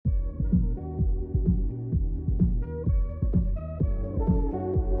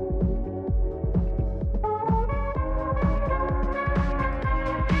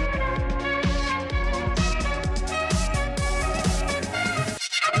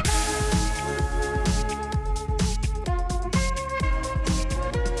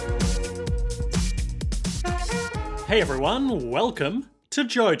Hey everyone, welcome to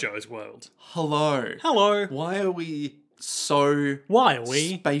JoJo's World. Hello. Hello. Why are we so Why are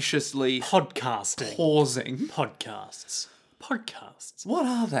we spaciously podcasting? pausing? Podcasts. Podcasts. What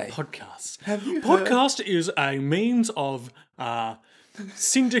are they? Podcasts. Have you heard? Podcast is a means of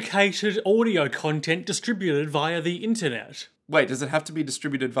syndicated audio content distributed via the internet. Wait, does it have to be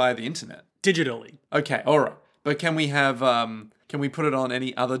distributed via the internet? Digitally. Okay, alright. But can we have, can we put it on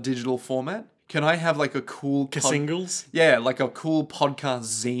any other digital format? Can I have like a cool... Singles. Yeah, like a cool podcast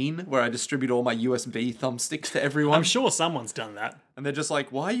zine where I distribute all my USB thumbsticks to everyone. I'm sure someone's done that. And they're just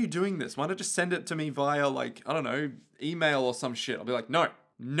like, why are you doing this? Why not just send it to me via, like, I don't know, email or some shit? I'll be like, no.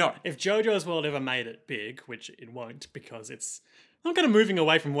 If JoJo's World ever made it big, which it won't because it's... I'm kind of moving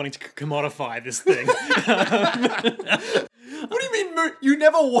away from wanting to commodify this thing. What do you mean you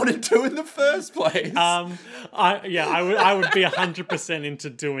never wanted to in the first place? I would be 100% into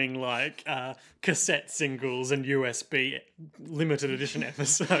doing like cassette singles and USB limited edition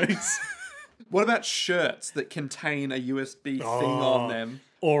episodes. What about shirts that contain a USB thing on them?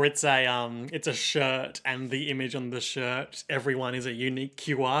 Or it's a shirt and the image on the shirt, everyone is a unique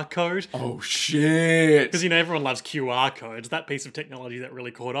QR code. Oh shit. Because, everyone loves QR codes. That piece of technology that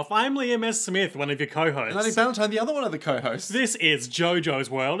really caught off. I'm Liam S. Smith, one of your co-hosts. And Annie Valentine, the other one of the co-hosts. This is JoJo's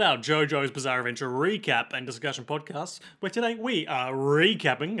World, our JoJo's Bizarre Adventure recap and discussion podcast, where today we are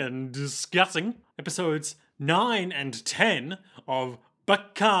recapping and discussing episodes 9 and 10 of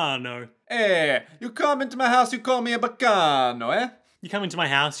Baccano. Hey, you come into my house, you call me a bacano, eh? You come into my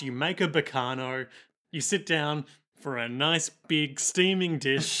house, you make a Baccano, you sit down for a nice big steaming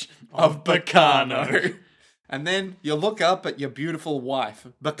dish of Baccano. And then you look up at your beautiful wife,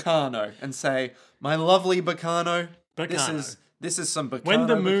 Baccano, and say, my lovely Baccano, this is some Baccano. When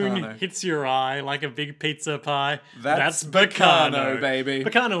the moon Baccano. hits your eye like a big pizza pie, That's Baccano. Baccano, baby.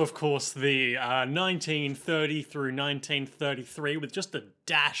 Baccano, of course, the 1930 through 1933, with just a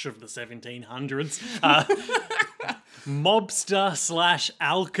dash of the 1700s. Mobster /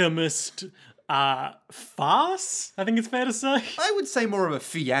 alchemist farce, I think it's fair to say. I would say more of a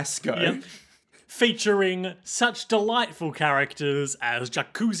fiasco. Yep. Featuring such delightful characters as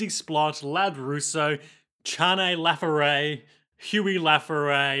Jacuzzi Splot, Lad Russo, Chane Laforet, Huey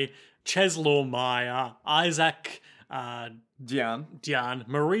Laforet, Cheslaw Meyer, Isaac Diane.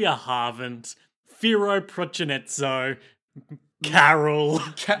 Maria Harvant, Firo Prochinezzo, Carol.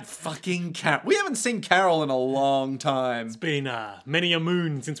 Carol. We haven't seen Carol in a long time. It's been many a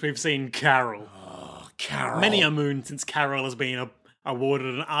moon since we've seen Carol. Carol. Many a moon since Carol has been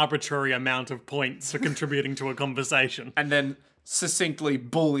awarded an arbitrary amount of points for contributing to a conversation. And then succinctly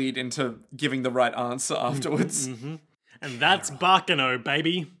bullied into giving the right answer afterwards. And that's Baccano,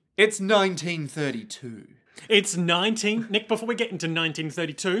 baby. It's 1932. It's Nick, before we get into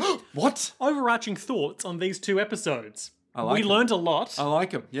 1932, What? overarching thoughts on these two episodes. like we 'em. learned a lot. I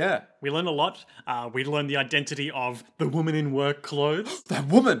like him, yeah. We learned a lot. We learned the identity of the woman in work clothes, That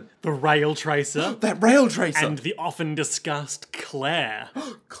woman. the rail tracer, That rail tracer. and the often discussed Claire.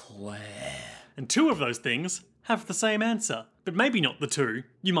 Claire. And two of those things have the same answer, but maybe not the two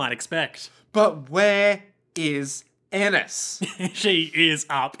you might expect. But where is Ennis? She is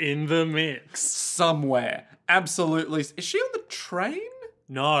up in the mix. Somewhere. Absolutely. Is she on the train?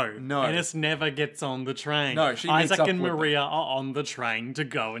 No. No. Ennis never gets on the train. No, she meets Isaac up and with Maria are on the train to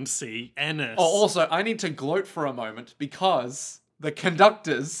go and see Ennis. Oh, also, I need to gloat for a moment because the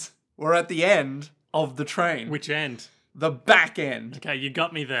conductors were at the end of the train. Which end? The back end. Okay, you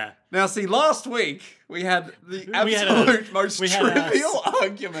got me there. Now, see, last week we had the We had absolute most we had a- trivial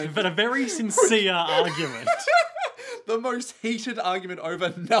argument. But a very sincere argument. The most heated argument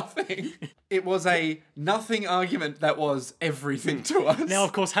over nothing. It was a nothing argument that was everything to us. Now,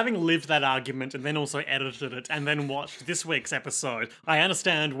 of course, having lived that argument and then also edited it and then watched this week's episode, I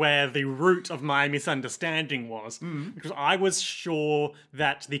understand where the root of my misunderstanding was. Because I was sure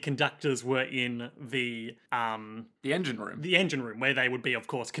that the conductors were in the engine room, engine room, where they would be, of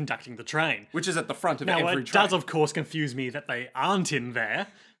course, conducting the train. which is at the front of Now, every it train. does, of course, confuse me that they aren't in there,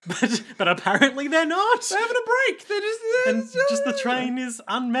 but apparently they're not. They're having a break. They're And just the train is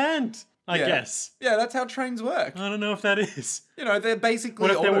unmanned, I guess. Yeah, that's how trains work. I don't know if that is. You know, they're basically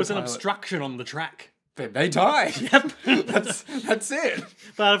What if there was an autopilot. obstruction on the track? Then they die. Yep. That's it.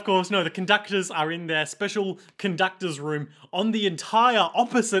 But of course, no, the conductors are in their special conductor's room on the entire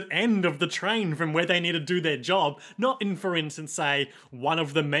opposite end of the train from where they need to do their job. Not in, for instance, say, one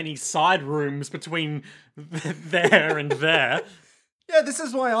of the many side rooms between there and there. Yeah, this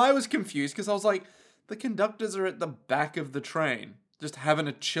is why I was confused, because I was like, the conductors are at the back of the train, just having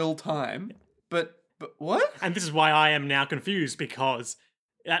a chill time. But what? And this is why I am now confused, because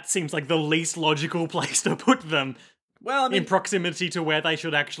that seems like the least logical place to put them. Well, I in mean, proximity to where they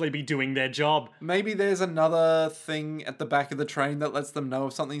should actually be doing their job. maybe there's another thing at the back of the train that lets them know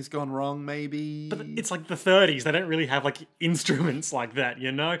if something's gone wrong, maybe. But it's like the 30s. They don't really have like instruments like that,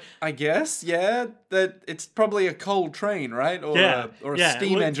 you know? I guess, yeah. That it's probably a cold train, right? Or or a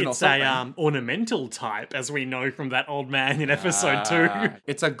steam well, engine or it's something. a ornamental type, as we know from that old man in episode 2.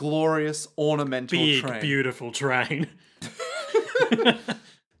 It's a glorious ornamental Big, train. beautiful train.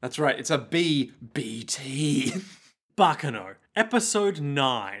 That's right. It's a BT. Bacano, episode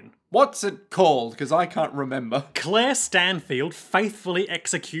 9. What's it called? Because I can't remember. Claire Stanfield faithfully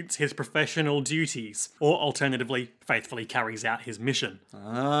executes his professional duties, or alternatively, faithfully carries out his mission.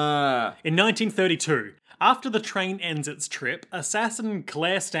 Ah. In 1932, after the train ends its trip, assassin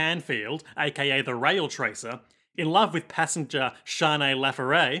Claire Stanfield, aka the Rail Tracer, in love with passenger Shanae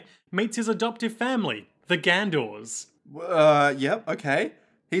Laforet, meets his adoptive family, the Gandors. Yep, okay.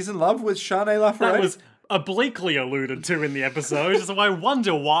 He's in love with Shanae Laforet. That was obliquely alluded to in the episode, so I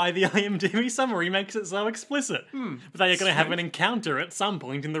wonder why the IMDb summary makes it so explicit. But they are going to have an encounter at some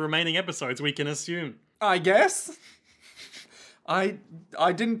point in the remaining episodes, we can assume. I guess. I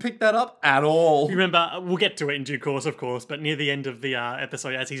didn't pick that up at all. Remember, we'll get to it in due course, of course, but near the end of the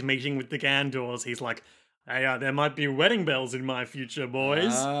episode, as he's meeting with the Gandors, he's like, hey, there might be wedding bells in my future,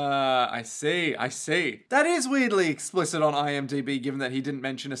 boys. I see. That is weirdly explicit on IMDb, given that he didn't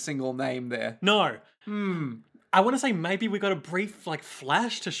mention a single name there. No. I want to say maybe we got a brief,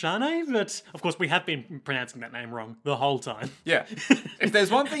 flash to Shanae, but of course we have been pronouncing that name wrong the whole time. Yeah. If there's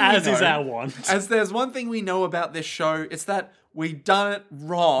one thing As we know, is our want. As there's one thing we know about this show, it's that we've done it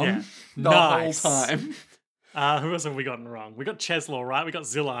wrong the Nice. whole time. Who else have we gotten wrong? We got Cheslaw, right? We got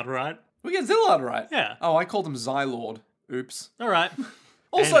Zillard, right? We get Zillard right. Yeah. Oh, I called him Xylord. Oops. All right.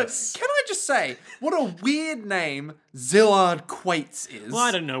 Also, Anus. can I just say, what a weird name Zillard Quates is. Well,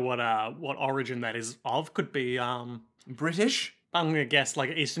 I don't know what origin that is of. Could be, British? I'm going to guess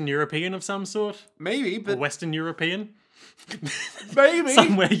Eastern European of some sort. Maybe, Or but Western European. maybe.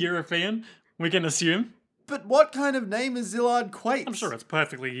 Somewhere European, we can assume. But what kind of name is Zillard Quates? I'm sure it's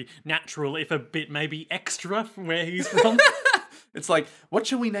perfectly natural, if a bit maybe extra from where he's from. It's like, what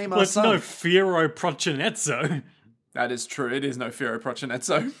shall we name our Well, it's son? no Firo Procinezzo. That is true. It is no Firo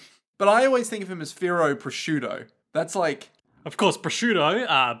Procinezzo. But I always think of him as Firo Prosciutto. That's like... Of course,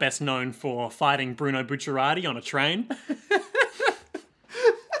 Prosciutto, best known for fighting Bruno Bucciarati on a train.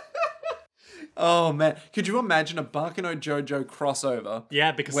 Oh, man. Could you imagine a Bakano Jojo crossover?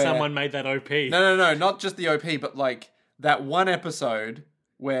 Yeah, because Where- someone made that OP. No. Not just the OP, but like that one episode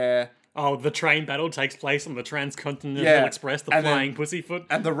where... Oh, the train battle takes place on the Transcontinental Yeah, Express, the and then- Flying Pussyfoot.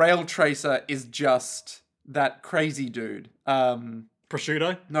 And the rail tracer is just that crazy dude.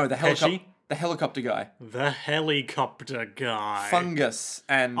 Prosciutto? No, the Pesci? helicopter guy. The helicopter guy. Fungus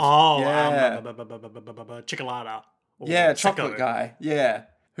and... Oh, yeah. Chiccolata. Or Yeah, Sicko. chocolate guy. Yeah.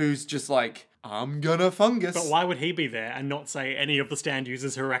 Who's just like, I'm gonna fungus. But why would he be there and not say any of the stand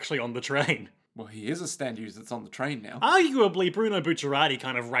users who are actually on the train? Well, he is a stand user that's on the train now. Arguably, Bruno Bucciarati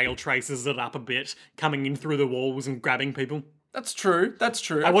kind of rail traces it up a bit, coming in through the walls and grabbing people. That's true.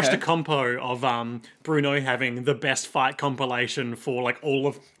 I watched a compo of Bruno having the best fight compilation for all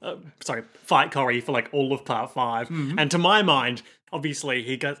of fight Corey for all of part 5, and to my mind, obviously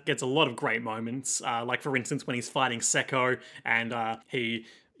he gets a lot of great moments. Like for instance when he's fighting Sekko and he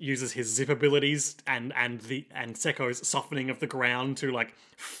uses his zip abilities and Sekko's softening of the ground to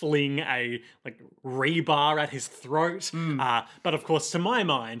fling a rebar at his throat. But of course, to my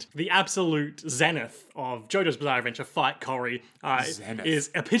mind, the absolute zenith of JoJo's Bizarre Adventure Fight Corey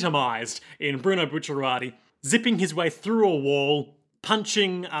is epitomized in Bruno Bucciarati zipping his way through a wall,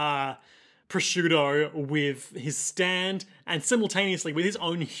 punching Prosciutto with his stand, and simultaneously with his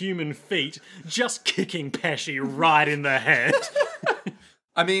own human feet, just kicking Pesci right in the head.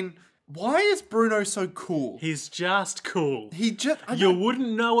 I mean, why is Bruno so cool? He's just cool. I You wouldn't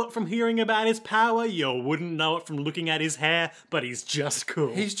know it from hearing about his power, you wouldn't know it from looking at his hair, but he's just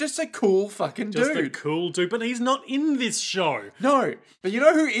cool. He's just a cool fucking just dude. a cool dude, but he's not in this show. No, but you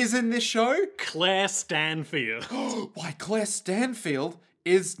know who is in this show? Claire Stanfield. Why, Claire Stanfield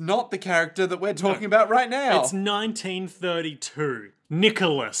is not the character that we're talking about right now. It's 1932.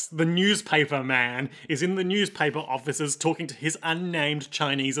 Nicholas, the newspaper man, is in the newspaper offices talking to his unnamed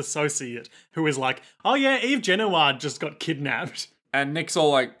Chinese associate, who is like, oh yeah, Eve Genoard just got kidnapped. And Nick's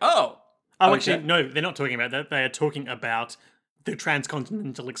all like, oh. Oh, okay. actually, no, they're not talking about that. They are talking about the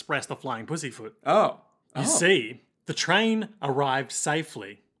Transcontinental Express, the Flying Pussyfoot. Oh. You see, the train arrived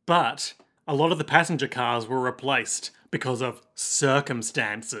safely, but a lot of the passenger cars were replaced because of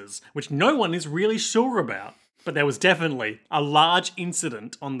circumstances, which no one is really sure about. But there was definitely a large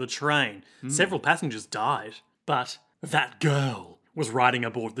incident on the train. Several passengers died, but That girl was riding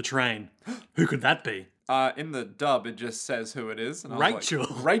aboard the train. Who could that be? In the dub, it just says who it is. And I was Rachel.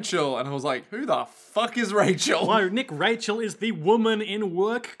 Like, Rachel. And I was like, who the fuck is Rachel? Whoa, Nick, Rachel is the woman in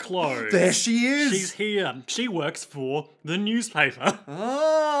work clothes. There she is. She's here. She works for the newspaper.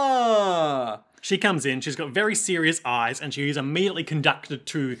 Ah. She comes in, she's got very serious eyes, and she is immediately conducted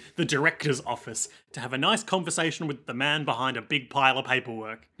to the director's office to have a nice conversation with the man behind a big pile of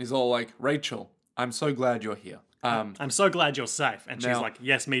paperwork. He's all like, Rachel, I'm so glad you're here. I'm so glad you're safe. And she's Now- like,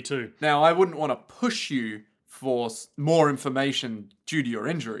 yes, me too. Now, I wouldn't want to push you for more information due to your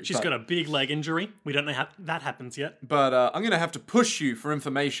injury. She's got a big leg injury. We don't know how that happens yet. But I'm going to have to push you for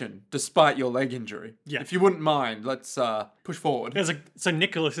information despite your leg injury. Yeah. If you wouldn't mind, let's push forward. So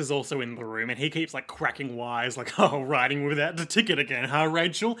Nicholas is also in the room, and he keeps like cracking wise, like, oh, riding without the ticket again, huh,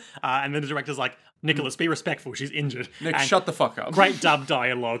 Rachel? And then the director's like, Nicholas, be respectful, she's injured. Nick, And shut the fuck up. great dub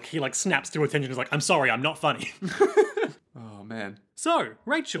dialogue. He like snaps to attention and is like, I'm sorry, I'm not funny. Oh, man. So,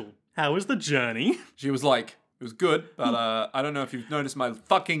 Rachel, how was the journey? She was like, it was good, but I don't know if you've noticed my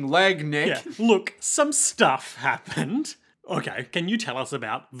fucking leg, Nick. Yeah, look, some stuff happened. Okay, can you tell us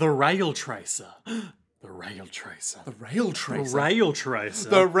about the Rail Tracer? The Rail Tracer. The rail tracer. Rail Tracer.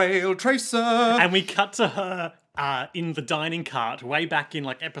 The rail tracer. And we cut to her in the dining cart way back in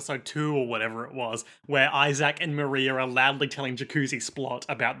like episode 2 or whatever it was, where Isaac and Maria are loudly telling Jacuzzi Splot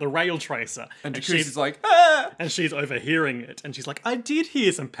about the Rail Tracer. And she's Jacuzzi's like, ah! and she's overhearing it, and she's like, I did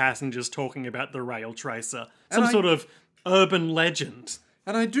hear some passengers talking about the Rail Tracer. Some sort of urban legend.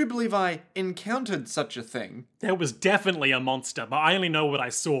 And I do believe I encountered such a thing. There was definitely a monster, but I only know what I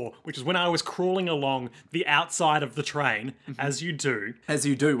saw, which is when I was crawling along the outside of the train, as you do, As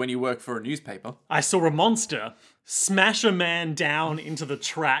you do when you work for a newspaper. I saw a monster smash a man down into the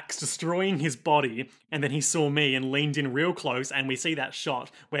tracks, destroying his body, and then he saw me and leaned in real close, and we see that shot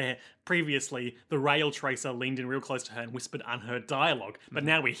where previously the rail tracer leaned in real close to her and whispered unheard dialogue, but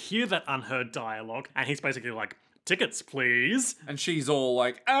now we hear that unheard dialogue, and he's basically like, tickets, please. And she's all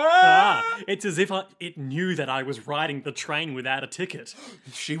like, ah! It's as if it knew that I was riding the train without a ticket.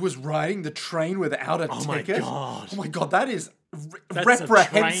 She was riding the train without a Oh my ticket? God. Oh my god, that is That's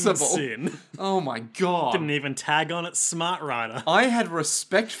reprehensible. A train sin. Oh my god. Didn't even tag on it, Smart Rider. I had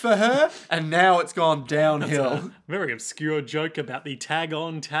respect for her, and now it's gone downhill. Very obscure joke about the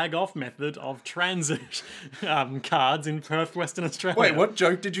tag-on, tag-off method of transit cards in Perth, Western Australia. Wait, what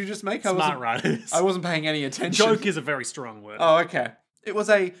joke did you just make? Smart Riders. I wasn't paying any attention. Joke is a very strong word. Oh, okay. It was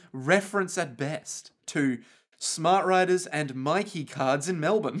a reference at best to Smart Riders and Mikey cards in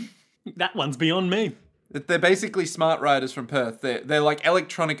Melbourne. That one's beyond me. They're basically Smart Riders from Perth. They're like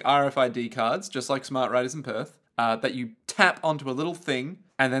electronic RFID cards, just like Smart Riders in Perth, that you tap onto a little thing,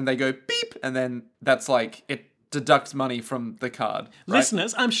 and then they go beep, and then that's like, it deducts money from the card. Right?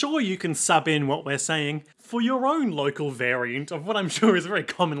 Listeners, I'm sure you can sub in what we're saying for your own local variant of what I'm sure is a very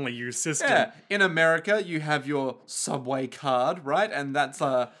commonly used system. Yeah, in America, you have your Subway card, right? And that's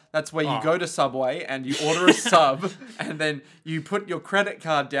where you go to Subway and you order a sub, and then you put your credit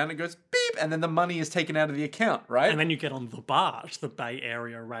card down, it goes beep, and then the money is taken out of the account, right? And then you get on the BART, the Bay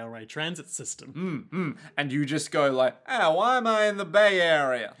Area Railway Transit System. And you just go like, oh, why am I in the Bay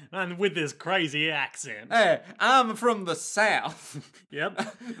Area? And with this crazy accent. Hey, I'm from the South.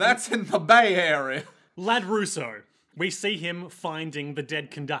 Yep. That's in the Bay Area. Lad Russo. We see him finding the dead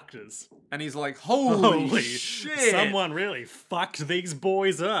conductors. And he's like, holy Holy shit. Someone really fucked these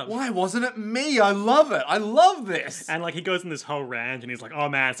boys up. Why wasn't it me? I love it. I love this. And like he goes in this whole rant and he's like, oh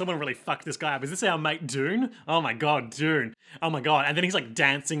man, someone really fucked this guy up. Is this our mate Dune? Oh my god, Dune. Oh my god. And then he's like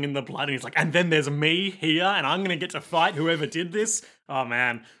dancing in the blood and he's like, and then there's me here and I'm gonna get to fight whoever did this. Oh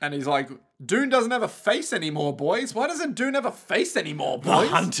man. And he's like, Dune doesn't have a face anymore, boys. Why doesn't Dune have a face anymore, The boys?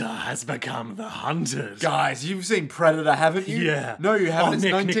 hunter has become the hunted. Guys, you've seen Predator, haven't you? Yeah. No, you haven't. Oh, It's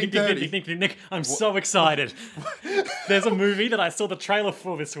Nick, 1930. Nick, I'm so excited. There's a movie that I saw the trailer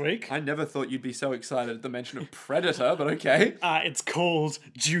for this week. I never thought you'd be so excited at the mention of Predator, but okay. It's called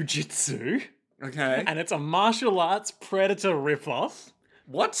Jiu-Jitsu. Okay. And it's a martial arts Predator ripoff.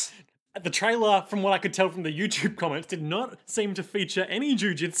 What? The trailer, from what I could tell from the YouTube comments, did not seem to feature any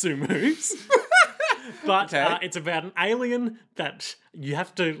jiu-jitsu moves. But Okay. it's about an alien that you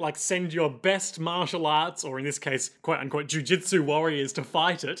have to like send your best martial arts, or in this case, quote unquote, jiu-jitsu warriors to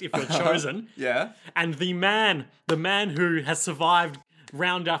fight it if you're chosen. Yeah. And the man who has survived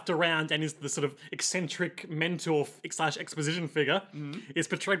round after round and is the sort of eccentric mentor / exposition figure, is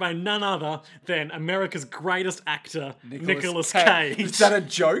portrayed by none other than America's greatest actor, Nicolas Cage. Is that a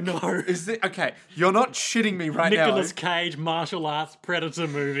joke? No. Is it okay? You're not shitting me right now. Nicolas Cage, martial arts, predator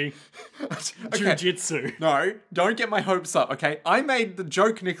movie, Jiu-Jitsu. No, don't get my hopes up, okay? I made the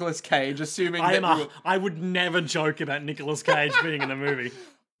joke Nicolas Cage, assuming I would never joke about Nicolas Cage being in a movie.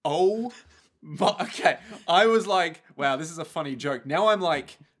 Oh, okay. I was like, wow, this is a funny joke. Now I'm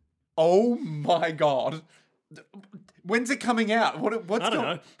like, oh my god. When's it coming out? What's I don't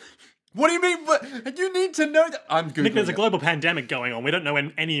know. What do you mean? But you need to know that. I'm Googling Nick, there's a it. global pandemic going on. We don't know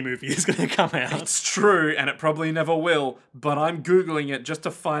when any movie is going to come out. It's true, and it probably never will, but I'm Googling it just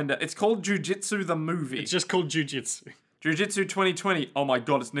to find it. It's called Jiu-Jitsu the movie. It's just called Jiu-Jitsu. Jiu-Jitsu 2020. Oh my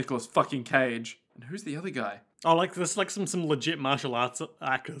god, it's Nicolas fucking Cage. And who's the other guy? Oh, like there's like some legit martial arts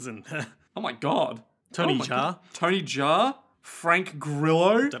actors in there. Oh my god. Tony Oh my Jaa. God. Tony Jaa? Frank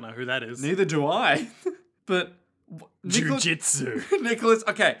Grillo? Don't know who that is. Neither do I. But Jiu-Jitsu. Nicholas,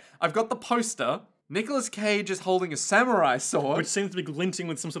 okay, I've got the poster. Nicolas Cage is holding a samurai sword, Which seems to be glinting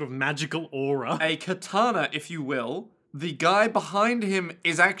with some sort of magical aura. a katana, if you will. The guy behind him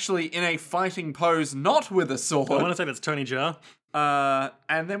is actually in a fighting pose, not with a I sword. want to say that's Tony Jaa.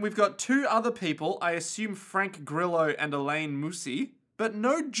 And then we've got two other people, I assume Frank Grillo and Elaine Musi, but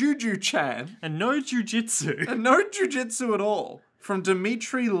no Juju-chan, And no Jiu-Jitsu. and no Jiu-Jitsu at all. From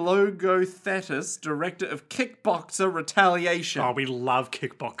Dimitri Logothetis, director of Kickboxer Retaliation. Oh, we love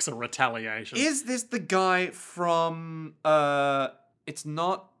Kickboxer Retaliation. Is this the guy from it's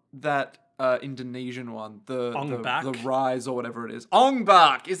not that Indonesian one, Ong Bak? the Rise or whatever it is. Ong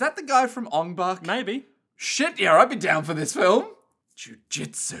Bak. Is that the guy from Ong Bak? Maybe. Shit, yeah, I'd be down for this film.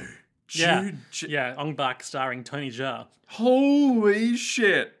 Jiu-Jitsu. Yeah. Yeah, Ong Bak starring Tony Jaa. Holy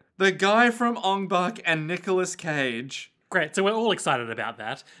shit. The guy from Ong Bak and Nicolas Cage. Great, so we're all excited about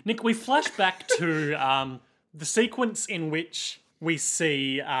that. Nick, we flash back to the sequence in which we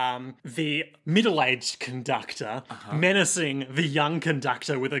see the middle-aged conductor menacing the young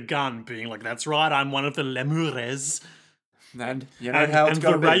conductor with a gun, being like, that's right, I'm one of the lemures. And you know how it's And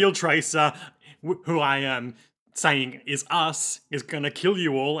got the to be. rail tracer, who I am saying is us, is gonna kill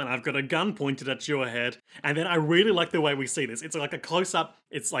you all, and I've got a gun pointed at your head. And then I really like the way we see this. It's like a close-up.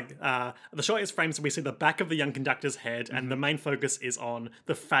 It's like the shot is framed so we see the back of the young conductor's head, and the main focus is on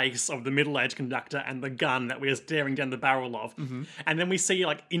the face of the middle-aged conductor and the gun that we are staring down the barrel of. And then we see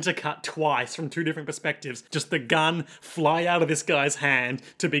like intercut twice from two different perspectives, just the gun fly out of this guy's hand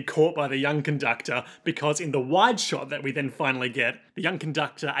to be caught by the young conductor, because in the wide shot that we then finally get, the young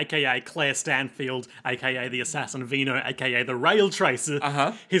conductor, aka Claire Stanfield, aka the assassin Vino, aka the rail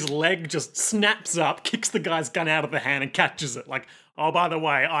tracer, his leg just snaps up, kicks the guy's gun out of the hand and catches it. Like, oh, by the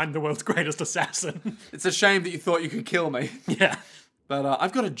way, I'm the world's greatest assassin. It's a shame that you thought you could kill me. Yeah. But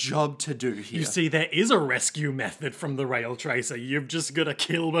I've got a job to do here. You see, there is a rescue method from the rail tracer. You've just got to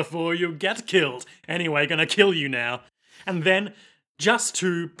kill before you get killed. Anyway, gonna kill you now. And then, just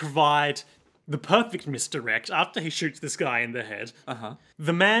to provide the perfect misdirect, after he shoots this guy in the head,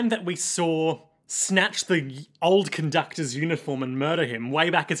 the man that we saw snatch the old conductor's uniform and murder him way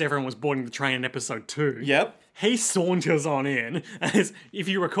back as everyone was boarding the train in episode 2. Yep. He saunters on in, and if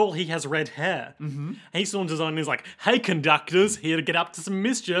you recall, he has red hair. He saunters on and is like, hey conductors, here to get up to some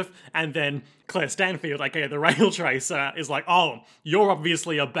mischief. And then Claire Stanfield, aka the rail tracer, is like, oh, you're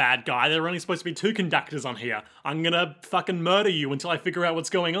obviously a bad guy. There are only supposed to be 2 conductors on here. I'm gonna fucking murder you until I figure out what's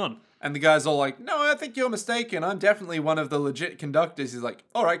going on. And the guy's all like, no, I think you're mistaken. I'm definitely one of the legit conductors. He's like,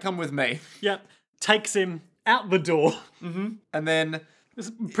 all right, come with me. Yep, takes him out the door. And then,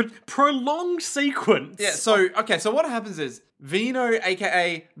 This prolonged sequence. yeah, so what happens is Vino,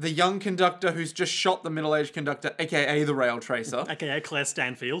 aka the young conductor who's just shot the middle-aged conductor, aka the rail tracer, Aka Claire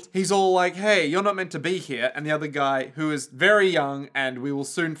Stanfield. he's all like, hey, you're not meant to be here. And the other guy, who is very young, and we will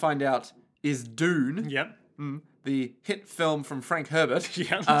soon find out is Dune, Yep. the hit film from Frank Herbert.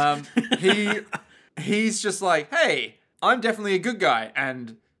 Yep. He's just like, hey, I'm definitely a good guy.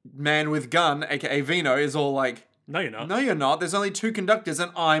 And man with gun, aka Vino, is all like, No, you're not. no, you're not. There's only 2 conductors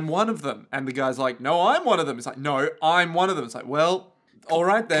and I'm one of them. And the guy's like, no, I'm one of them. It's like, no, I'm one of them. It's like, well, all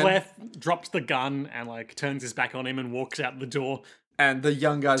right then. Claire drops the gun and like turns his back on him and walks out the door. And the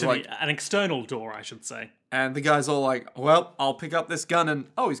young guy's To like, an external door, I should say. and the guy's all like, well, I'll pick up this gun and,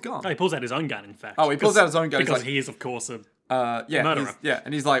 oh, he's gone. Oh, he pulls out his own gun, in fact. Oh, he pulls out his own gun. He's Because like, he is, of course, a yeah, murderer.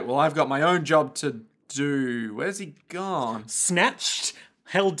 and he's like, well, I've got my own job to do. Where's he gone? snatched,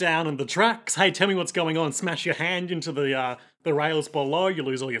 held down in the tracks. Hey, tell me what's going on. Smash your hand into the rails below. You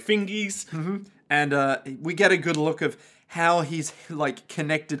lose all your fingies. And we get a good look of how he's like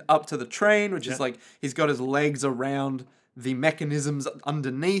connected up to the train, which is like he's got his legs around the mechanisms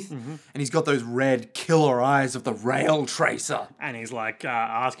underneath, Mm-hmm. and he's got those red killer eyes of the Rail Tracer. And he's like,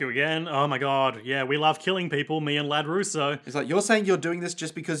 ask you again. Oh my god, yeah, we love killing people, me and Lad Russo. He's like, you're saying you're doing this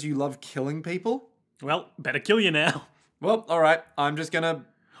just because you love killing people? Well, better kill you now. Well, alright, I'm just gonna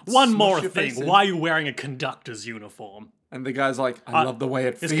One smush more your face thing. in. Why are you wearing a conductor's uniform? And the guy's like, I love the way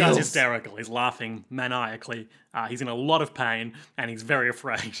it This feels. guy's hysterical. He's laughing maniacally. He's in a lot of pain, and he's very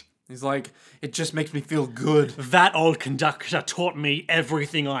afraid. He's like, it just makes me feel good. That old conductor taught me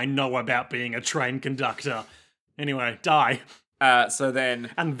everything I know about being a train conductor. Anyway, die. So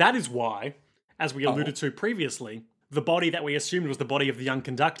then, And that is why, as we alluded to previously, the body that we assumed was the body of the young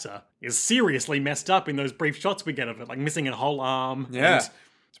conductor is seriously messed up in those brief shots we get of it, like missing a whole arm. yeah, and-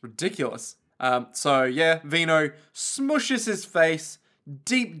 it's ridiculous. So yeah, Vino smushes his face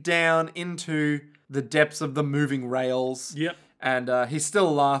deep down into the depths of the moving rails. Yep. And he's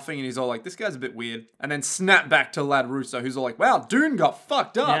still laughing, and he's all like, this guy's a bit weird. And then snap back to Lad Russo, who's all like, wow, Dune got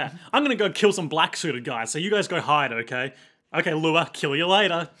fucked up. Yeah. I'm gonna go kill some black suited guys, so you guys go hide, okay? Okay, Lua, kill you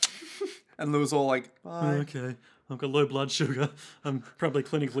later. And Lou's all like, bye. Okay. I've got low blood sugar. I'm probably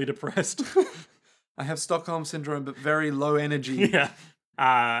clinically depressed. I have Stockholm Syndrome, but very low energy. Yeah.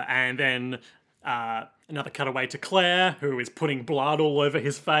 And then another cutaway to Claire, who is putting blood all over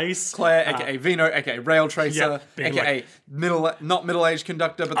his face. Claire, aka Vino, aka Rail Tracer, yeah, being aka not middle-aged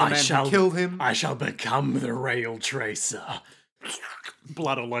conductor, but the man who killed him. I shall become the Rail Tracer.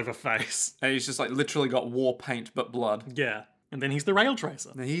 Blood all over face. And he's just like literally got war paint, but blood. Yeah. And then he's the Rail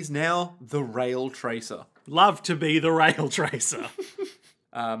Tracer. And he's now the Rail Tracer. Love to be the Rail Tracer.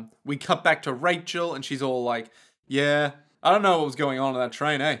 We cut back to Rachel, and she's all like, yeah, I don't know what was going on that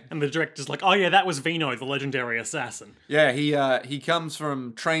train, eh? And the director's like, oh yeah, that was Vino, the legendary assassin. Yeah, he comes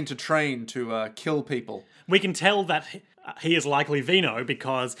from train to kill people. We can tell that he is likely Vino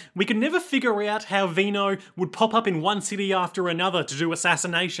because we can never figure out how Vino would pop up in one city after another to do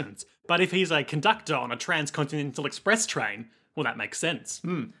assassinations. But if he's a conductor on a transcontinental express train, well, that makes sense.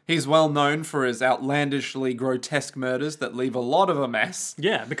 He's well known for his outlandishly grotesque murders that leave a lot of a mess.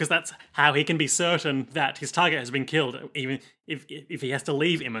 Yeah, because that's how he can be certain that his target has been killed, even if he has to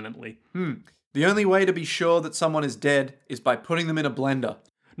leave imminently. The only way to be sure that someone is dead is by putting them in a blender.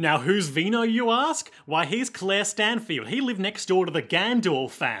 Now, who's Vino, you ask? Why, he's Claire Stanfield. He lived next door to the Gandor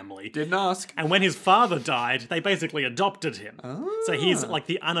family. Didn't ask. And when his father died, they basically adopted him. So he's like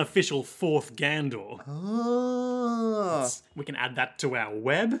the unofficial fourth Gandor. We can add that to our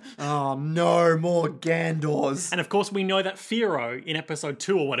web. Oh no, more Gandors. And of course, we know that Firo, in episode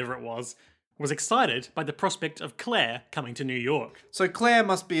 2 or whatever it was excited by the prospect of Claire coming to New York. So Claire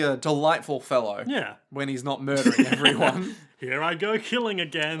must be a delightful fellow. Yeah. When he's not murdering everyone. Here I go killing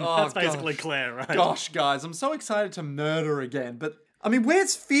again. Oh, That's basically gosh. Claire, right? Gosh, guys, I'm so excited to murder again. But, I mean,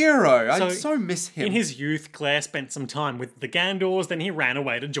 where's Firo? I so miss him. In his youth, Claire spent some time with the Gandors, then he ran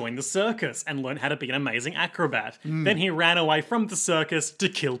away to join the circus and learn how to be an amazing acrobat. Then he ran away from the circus to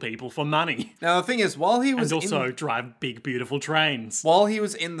kill people for money. Now, the thing is, while he was And also drive big, beautiful trains. while he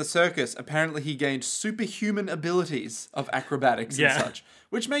was in the circus, apparently he gained superhuman abilities of acrobatics Yeah. and such.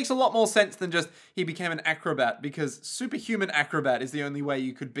 Which makes a lot more sense than just he became an acrobat, because superhuman acrobat is the only way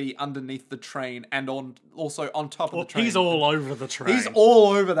you could be underneath the train and also on top of the train. He's all over the train. He's all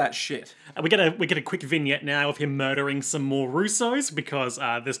over that shit. We get a quick vignette now of him murdering some more Russos because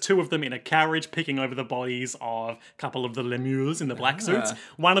there's two of them in a carriage picking over the bodies of a couple of the Lemures in the black suits.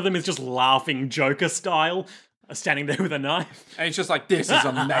 One of them is just laughing Joker style, standing there with a knife. And he's just like, this is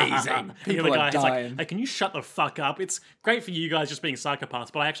amazing. And the People other are guy is like, dying. hey, can you shut the fuck up? It's great for you guys just being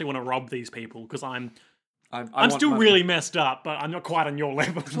psychopaths, but I actually want to rob these people because I'm I I'm want still money. really messed up, but I'm not quite on your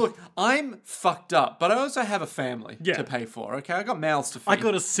level. Look, I'm fucked up, but I also have a family Yeah. to pay for, okay? I got mouths to feed. I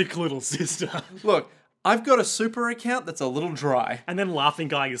got a sick little sister. Look, I've got a super account that's a little dry. And then Laughing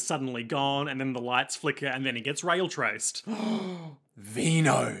Guy is suddenly gone, and then the lights flicker, and then he gets rail traced.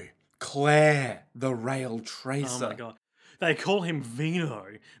 Vino, Claire, the Rail Oh Tracer. my god. They call him Vino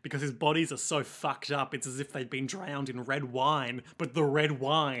because his bodies are so fucked up, it's as if they'd been drowned in red wine, but the red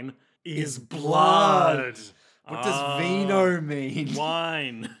wine is blood. What does Vino mean?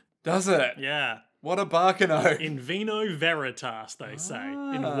 Wine. Does it? Yeah. What a Barkano. In vino veritas, they say.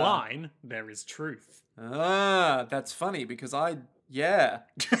 In wine, there is truth. Ah, that's funny because yeah.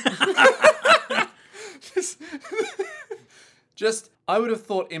 Just, I would have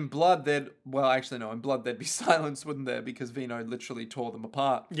thought in blood in blood there'd be silence, wouldn't there? Because Vino literally tore them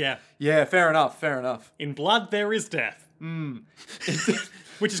apart. Yeah. Yeah, fair enough. In blood, there is death.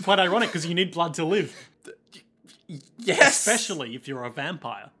 Which is quite ironic because you need blood to live. Yes! Especially if you're a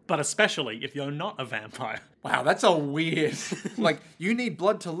vampire. But especially if you're not a vampire. Wow, that's a weird... like, you need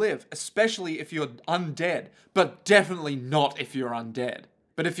blood to live, especially if you're undead. But definitely not if you're undead.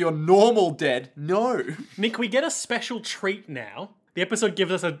 But if you're normal dead, no. Nick, we get a special treat now. The episode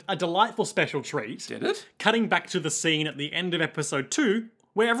gives us a delightful special treat. Did it? Cutting back to the scene at the end of episode 2,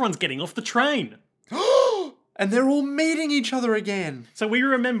 where everyone's getting off the train. And they're all meeting each other again. So we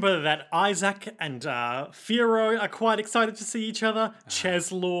remember that Isaac and Firo are quite excited to see each other.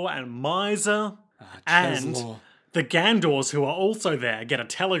 Cheslaw and Miser. And Cheslaw. the Gandors, who are also there, get a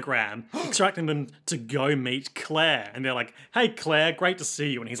telegram instructing them to go meet Claire. And they're like, hey Claire, great to see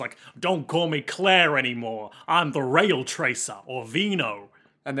you. And he's like, don't call me Claire anymore. I'm the Rail Tracer, or Vino.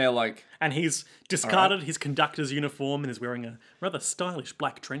 And they're like... And he's discarded his conductor's uniform and is wearing a rather stylish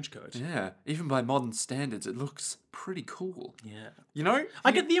black trench coat. Yeah, even by modern standards, it looks pretty cool. Yeah. You know?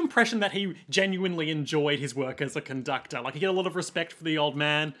 I get the impression that he genuinely enjoyed his work as a conductor. Like, he get a lot of respect for the old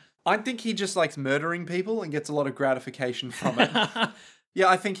man. I think he just likes murdering people and gets a lot of gratification from it. Yeah,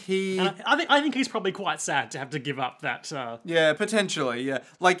 I think he... I think he's probably quite sad to have to give up that... Yeah, potentially, yeah.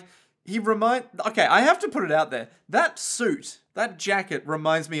 Like, Okay, I have to put it out there. That suit, that jacket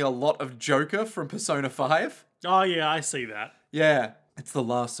reminds me a lot of Joker from Persona 5. Oh yeah, I see that. Yeah, it's the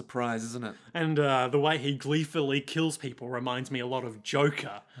last surprise, isn't it? And the way he gleefully kills people reminds me a lot of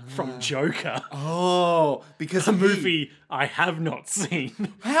Joker from Joker. Oh, because A movie I have not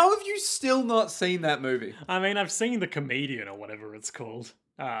seen. How have you still not seen that movie? I mean, I've seen The Comedian or whatever it's called.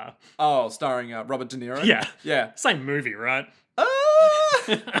 Oh, starring Robert De Niro? Yeah. Yeah. Same movie, right?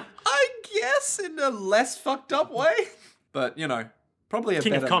 I guess in a less fucked up way. But, you know, probably a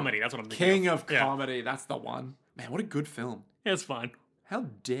King better... of Comedy, that's what I'm thinking King of. of Comedy, that's the one. Man, what a good film. Yeah, it's fine. How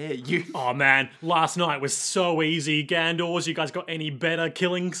dare you? Oh man, last night was so easy, Gandors. You guys got any better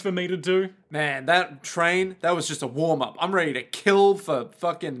killings for me to do? Man, that train, that was just a warm-up. I'm ready to kill for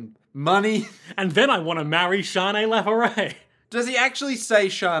fucking money. And then I want to marry Shanae Laforet. Does he actually say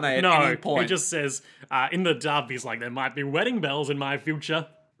Shanae at any point? He just says, in the dub, he's like, there might be wedding bells in my future.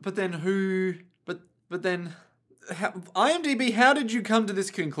 But then who... But then... IMDb, how did you come to this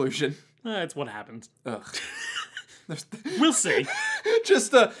conclusion? It's what happens. Ugh. We'll see.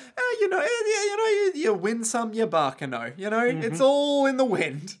 Just, you win some, you bark a no. You know, it's all in the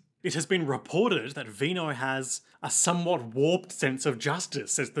wind. It has been reported that Vino has a somewhat warped sense of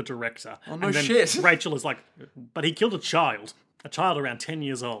justice, says the director. Oh, no and then shit. Rachel is like, but he killed a child around 10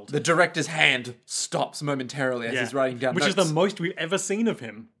 years old. The director's hand stops momentarily as he's writing down Which notes. is the most we've ever seen of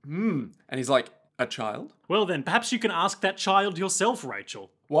him. And he's like, a child? Well then, perhaps you can ask that child yourself, Rachel.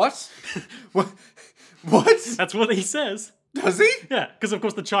 What? What? That's what he says. Does he? Yeah, because of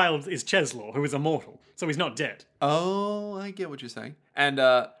course the child is Cheslaw, who is immortal, so he's not dead. Oh, I get what you're saying. And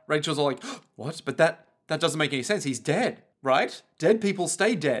Rachel's all like, what? But that doesn't make any sense. He's dead, right? Dead people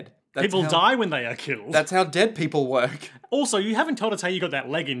stay dead. People die when they are killed. That's how dead people work. Also, you haven't told us how you got that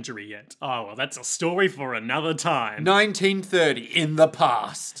leg injury yet. Oh, well, that's a story for another time. 1930, in the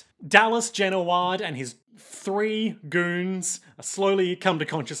past. Dallas Genoward and his 3 goons slowly come to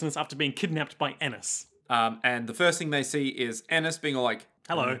consciousness after being kidnapped by Ennis. And the first thing they see is Ennis being all like,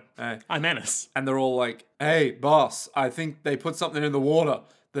 Hello, hey. I'm Ennis. And they're all like, hey, boss, I think they put something in the water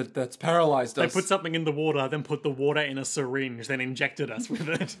that's paralyzed us. They put something in the water, then put the water in a syringe, then injected us with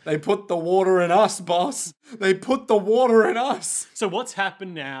it. They put the water in us, boss. They put the water in us. So what's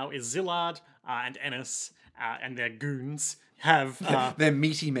happened now is Zillard and Ennis and their goons have... They're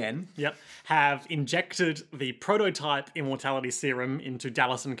meaty men. Yep. Have injected the prototype immortality serum into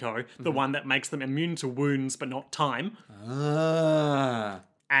Dallas & Co., the one that makes them immune to wounds but not time. Ah.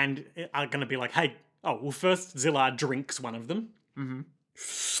 And are going to be like, hey, first Zillard drinks one of them.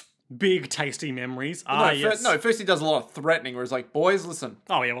 Big tasty memories. Yes. First he does a lot of threatening where he's like, boys, listen.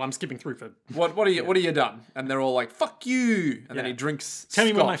 Oh yeah, well I'm skipping through for... What are you done? And they're all like, fuck you. And then he drinks Tell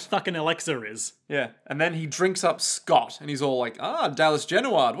me Scott. what my fucking elixir is. Yeah. And then he drinks up Scott. And he's all like, Dallas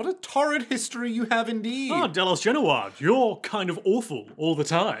Genoward, what a torrid history you have indeed. Oh, Dallas Genoward, you're kind of awful all the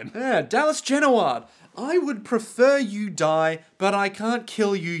time. Yeah, Dallas Genoward, I would prefer you die, but I can't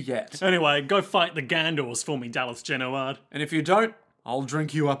kill you yet. Anyway, go fight the Gandors for me, Dallas Genoward. And if you don't, I'll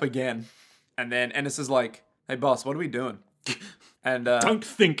drink you up again. And then Ennis is like, hey boss, what are we doing? And Don't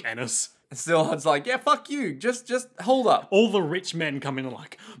think, Ennis. Zillard's like, yeah, fuck you. Just hold up. All the rich men come in and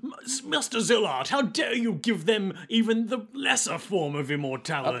like, Mr. Zillard, how dare you give them even the lesser form of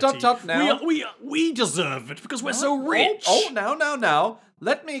immortality? Up now. We deserve it because we're so rich. Now.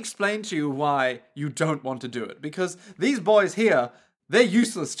 Let me explain to you why you don't want to do it. Because these boys here, they're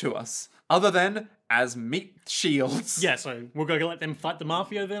useless to us. Other than as meat shields. Yeah, so we'll go let them fight the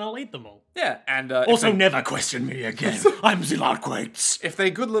Mafia, then I'll eat them all. Yeah, and Also, never question me again. I'm Zilarquates. if they're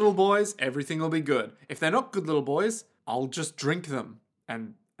good little boys, everything will be good. If they're not good little boys, I'll just drink them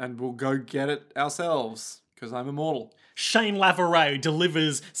and we'll go get it ourselves because I'm immortal. Shane Laveray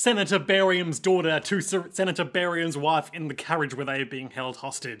delivers Senator Barium's daughter to Senator Barium's wife in the carriage where they are being held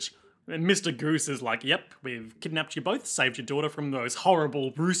hostage. And Mr. Goose is like, yep, we've kidnapped you both, saved your daughter from those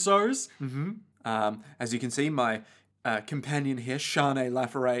horrible Russos. As you can see, my companion here, Shanae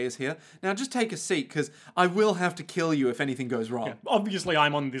Laforet, is here. Now just take a seat, because I will have to kill you if anything goes wrong. Obviously,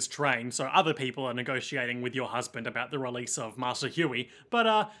 I'm on this train, so other people are negotiating with your husband about the release of Master Huey,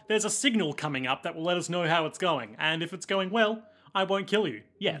 but there's a signal coming up that will let us know how it's going, and if it's going well, I won't kill you.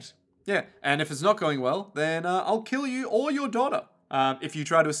 Yet. Yeah, and if it's not going well, then I'll kill you or your daughter. If you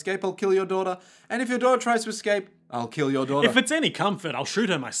try to escape, I'll kill your daughter. And if your daughter tries to escape, I'll kill your daughter. If it's any comfort, I'll shoot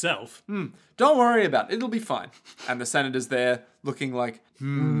her myself. Don't worry about it. It'll be fine. And the senator's there looking like,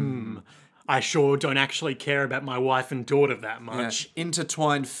 I sure don't actually care about my wife and daughter that much.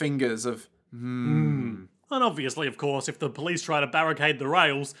 intertwined fingers of, And obviously, of course, if the police try to barricade the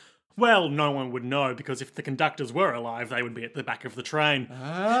rails, well, no one would know, because if the conductors were alive, they would be at the back of the train.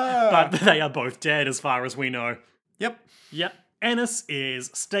 But they are both dead as far as we know. Yep. Ennis is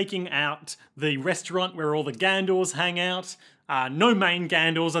staking out the restaurant where all the Gandors hang out. No main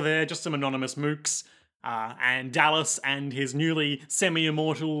Gandors are there, just some anonymous mooks. And Dallas and his newly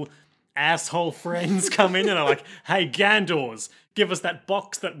semi-immortal asshole friends come in and are like, hey, Gandors, give us that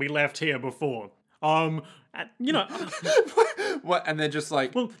box that we left here before. You know... What? And they're just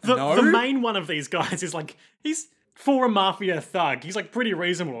like, Well, no? the main one of these guys is like, he's for a mafia thug. He's like pretty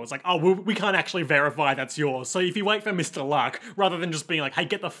reasonable. It's like, oh, we can't actually verify that's yours. So if you wait for Mr. Luck, rather than just being like, hey,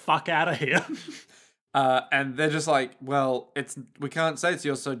 get the fuck out of here. And they're just like, well, we can't say it's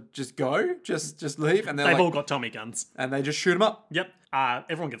yours, so just go, just leave. And They've all got Tommy guns. And they just shoot him up. Yep.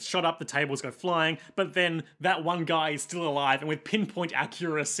 Everyone gets shot up, the tables go flying, but then that one guy is still alive, and with pinpoint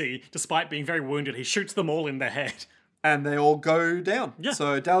accuracy, despite being very wounded, he shoots them all in the head. And they all go down. Yeah.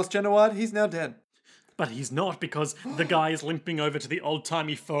 So Dallas Genoward, he's now dead. But he's not, because the guy is limping over to the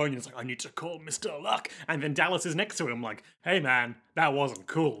old-timey phone and he's like, I need to call Mr. Luck. And then Dallas is next to him like, hey man, that wasn't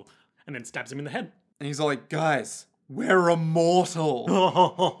cool. And then stabs him in the head. And he's like, guys, we're immortal.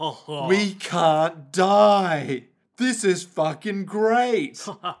 We can't die. This is fucking great.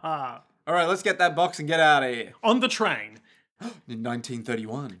 All right, let's get that box and get out of here. On the train, In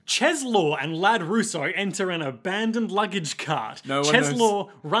 1931. Cheslaw and Lad Russo enter an abandoned luggage cart. No one Cheslaw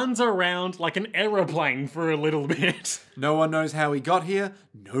runs around like an aeroplane for a little bit. No one knows how he got here.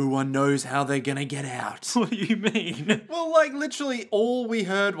 No one knows how they're gonna get out. What do you mean? Well, like, literally all we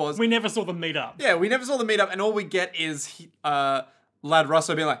heard was... We never saw them meet up. Yeah, we never saw the meetup, and all we get is Lad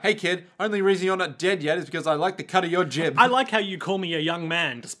Russo being like, hey kid, only reason you're not dead yet is because I like the cut of your jib. I like how you call me a young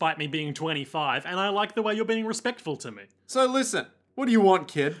man despite me being 25, and I like the way you're being respectful to me. So listen, what do you want,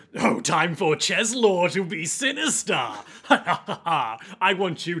 kid? Oh, time for Cheslaw to be sinister. I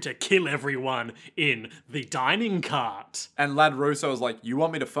want you to kill everyone in the dining cart. And Lad Russo was like, you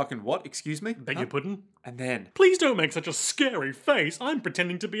want me to fucking what? Excuse me? Beg your pudding? And then, Please don't make such a scary face. I'm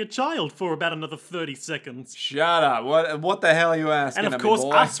pretending to be a child for about another 30 seconds. shut up. What the hell are you asking And of me, course,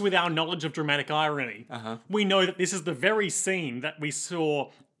 boy? us with our knowledge of dramatic irony, we know that this is the very scene that we saw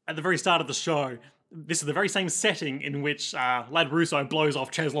at the very start of the show. This is the very same setting in which Lad Russo blows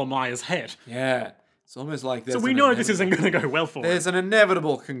off Cheslaw Meyer's head. Yeah. It's almost like there's So we know this isn't going to go well for him. There's an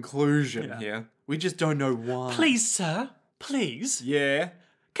inevitable conclusion here. We just don't know why. Please, sir, please, Yeah.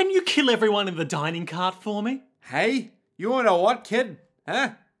 can you kill everyone in the dining cart for me? Hey, you wanna know what, kid?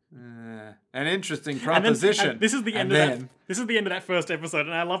 Huh? An interesting And proposition. this is the end And of then, that. This is the end of that first episode,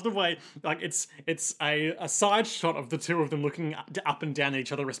 and I love the way like it's a side shot of the two of them looking up and down at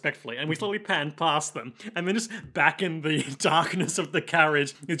each other respectfully, and we slowly pan past them, and then just back in the darkness of the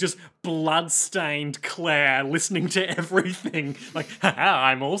carriage is just blood-stained Claire listening to everything. Like, haha,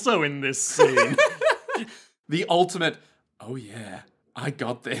 I'm also in this scene. the ultimate, oh yeah, I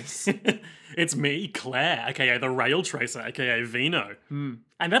got this. It's me, Claire, aka the Rail Tracer, aka Vino.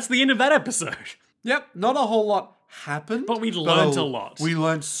 And that's the end of that episode. Yep, not a whole lot happened. But we learned a lot. We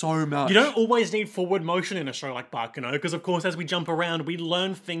learned so much. You don't always need forward motion in a show like Baccano, because of course as we jump around, we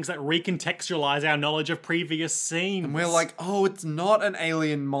learn things that recontextualize our knowledge of previous scenes. We're like, oh, it's not an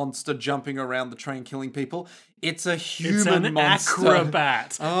alien monster jumping around the train killing people. It's a human it's an monster.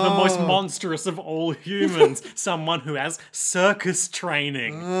 acrobat, the most monstrous of all humans, someone who has circus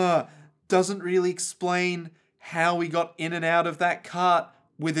training. Doesn't really explain how he got in and out of that cart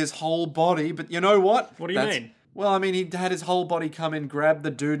with his whole body, but you know what? What do you mean? Well, I mean, he had his whole body come in, grab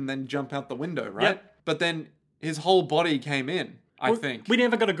the dude, and then jump out the window, right? Yep. But then his whole body came in, I think. We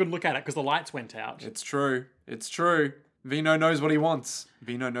never got a good look at it because the lights went out. It's true. It's true. Vino knows what he wants.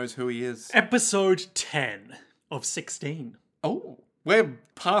 Vino knows who he is. Episode 10 of 16. Oh, we're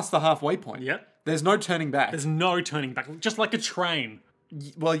past the halfway point. Yep. There's no turning back. There's no turning back, just like a train.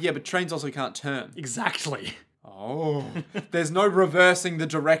 Well, yeah, but trains also can't turn. Exactly. Oh. There's no reversing the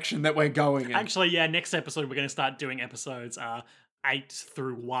direction that we're going in. Actually, yeah, next episode we're going to start doing episodes 8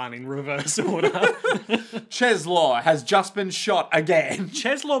 through 1 in reverse order. Cheslaw has just been shot again.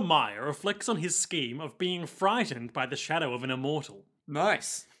 Cheslaw Meyer reflects on his scheme of being frightened by the shadow of an immortal.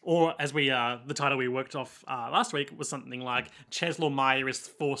 Nice. Or, as the title we worked off last week was something like, Cheslaw Meyer is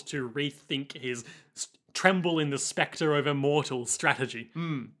forced to rethink his tremble in the spectre of immortal strategy.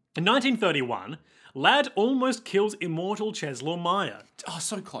 In 1931, Ladd almost kills immortal Cheslaw Meyer. Oh,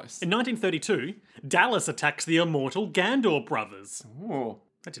 so close. In 1932, Dallas attacks the immortal Gandor brothers. Oh.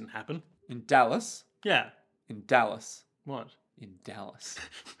 That didn't happen. In Dallas. Yeah. In Dallas. What? In Dallas.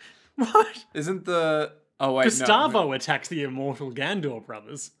 What? Isn't the... Oh, wait, Gustavo attacks the immortal Gandor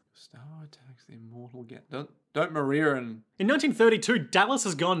brothers. Gustavo attacks the immortal... Don't Maria and... In 1932, Dallas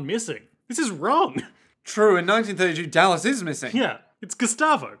has gone missing. This is wrong. True, in 1932, Dallas is missing. Yeah, it's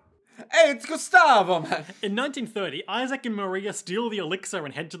Gustavo. Hey, it's Gustavo, man. In 1930, Isaac and Maria steal the elixir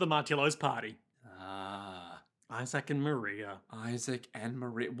and head to the Martillo's party. Ah. Isaac and Maria. Isaac and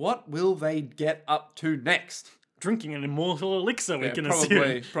Maria. What will they get up to next? Drinking an immortal elixir, we can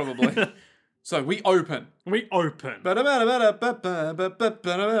probably, assume. probably. So we open. We open.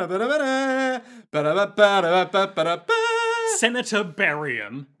 Senator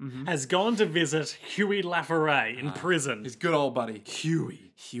Barium has gone to visit Huey Laforet in prison. His good old buddy.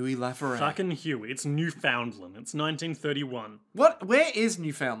 Huey. Huey Laforet. Fucking Huey. It's Newfoundland. It's 1931. What? Where is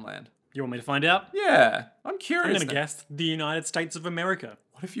Newfoundland? You want me to find out? Yeah, I'm curious. I'm going to now. guess the United States of America.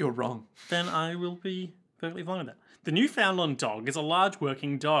 What if you're wrong? Then I will be perfectly fine with that. The Newfoundland dog is a large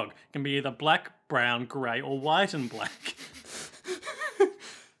working dog. It can be either black, brown, grey, or white and black.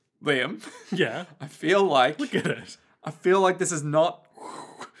 Liam, Yeah. I feel like Look at it. this is not.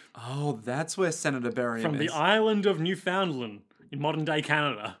 Oh, that's where Senator Barium From is. the island of Newfoundland in modern day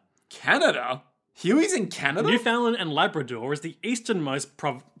Canada. Canada? Huey's in Canada? Newfoundland and Labrador is the easternmost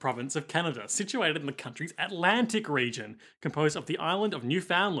province of Canada, situated in the country's Atlantic region, composed of the island of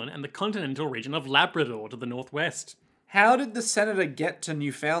Newfoundland and the continental region of Labrador to the northwest. How did the senator get to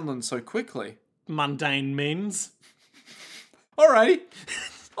Newfoundland so quickly? Mundane means. Alrighty.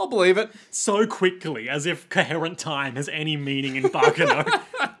 I'll believe it. So quickly, as if coherent time has any meaning in Barkano.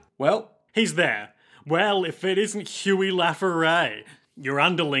 Well, He's there. Well, if it isn't Huey Laforet, your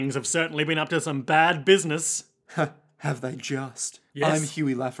underlings have certainly been up to some bad business. have they just? Yes. I'm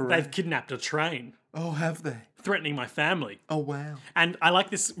Huey Laforet. They've kidnapped a train, Oh, have they? threatening my family. Oh, wow. And I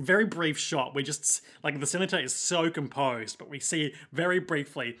like this very brief shot where just, like, the senator is so composed, but we see very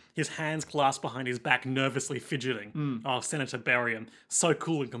briefly his hands clasped behind his back, nervously fidgeting. Oh, Senator Barium, so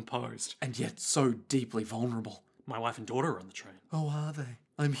cool and composed. And yet so deeply vulnerable. My wife and daughter are on the train. Oh, are they?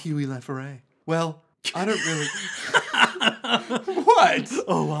 I'm Huey Laforet. Well, I don't really... What?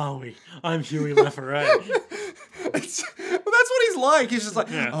 Oh, are we? I'm Huey Laforet. That's what he's like. He's just like,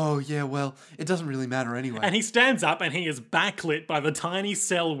 Yeah. oh, yeah, well, it doesn't really matter anyway. And he stands up and he is backlit by the tiny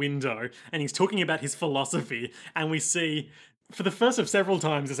cell window and he's talking about his philosophy. And we see, for the first of several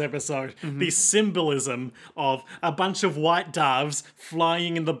times this episode, the symbolism of a bunch of white doves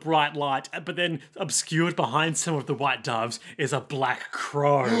flying in the bright light, but then obscured behind some of the white doves is a black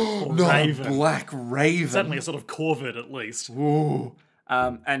crow or Not raven. a black raven. Certainly a sort of corvid at least. Ooh.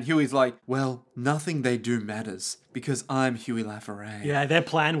 And Huey's like, well, nothing they do matters because I'm Huey Laforet. Yeah, their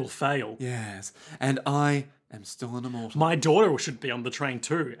plan will fail. Yes. And I am still an immortal. My daughter should be on the train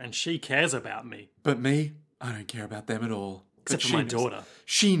too, and she cares about me. But me, I don't care about them at all. Except But for my she knows. daughter.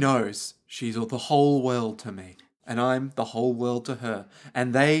 She knows she's the whole world to me. And I'm the whole world to her.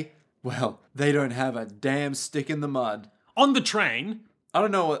 And they don't have a damn stick in the mud. On the train, I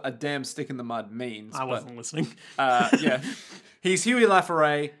don't know what a damn stick in the mud means. I wasn't listening. Yeah. He's Huey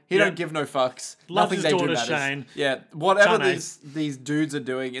Laforet. He Yeah. don't give no fucks. Loves Nothing his they do daughter, matters. Shane. Yeah. Whatever Shanae. these dudes are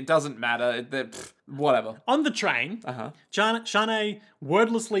doing, it doesn't matter. Whatever. On the train, Shanae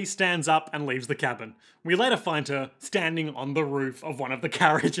wordlessly stands up and leaves the cabin. We later find her standing on the roof of one of the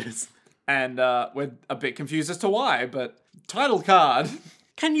carriages. And we're a bit confused as to why, but title card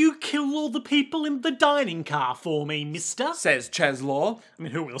Can you kill all the people in the dining car for me, mister? says Cheslaw. I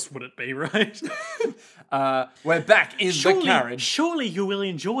mean, who else would it be, right? We're back in the carriage. Surely you will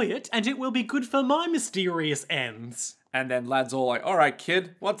enjoy it, and it will be good for my mysterious ends. And then Lad's all like, all right,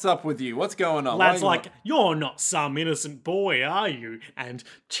 kid, what's up with you? What's going on? Lad's like, you're not some innocent boy, are you? And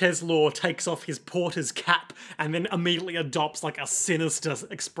Cheslaw takes off his porter's cap and then immediately adopts like a sinister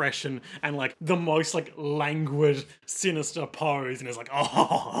expression and like the most like languid, sinister pose and is like,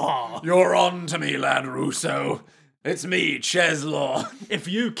 oh. You're on to me, Lad Russo. It's me, Cheslaw. If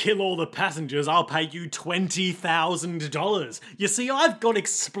you kill all the passengers, I'll pay you $20,000. You see, I've got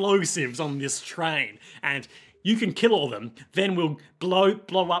explosives on this train and you can kill all them, then we'll blow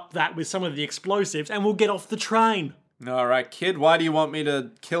up that with some of the explosives and we'll get off the train. All right, kid, why do you want me to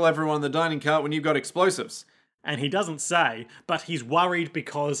kill everyone in the dining cart when you've got explosives? And he doesn't say, but he's worried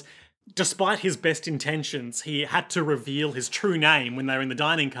because despite his best intentions, he had to reveal his true name when they were in the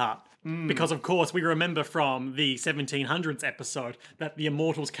dining cart. Because, of course, we remember from the 1700s episode that the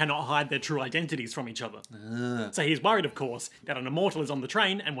immortals cannot hide their true identities from each other. So he's worried, of course, that an immortal is on the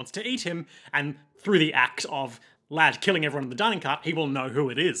train and wants to eat him, and through the act of Lad killing everyone in the dining cart, he will know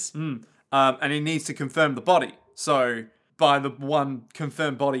who it is. And he needs to confirm the body. So by the one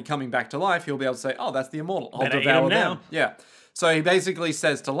confirmed body coming back to life, he'll be able to say, oh, that's the immortal. I'll Better eat devour him them. now. Yeah. So he basically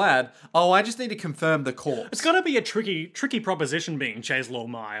says to Lad, oh, I just need to confirm the corpse. It's got to be a tricky proposition being Cheslaw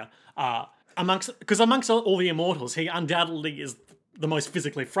Meyer. Because amongst all the immortals, he undoubtedly is the most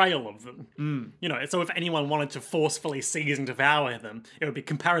physically frail of them. You know, so if anyone wanted to forcefully seize and devour them, it would be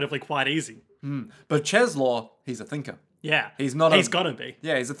comparatively quite easy. But Cheslaw, he's a thinker. Yeah. He's not He's got to be.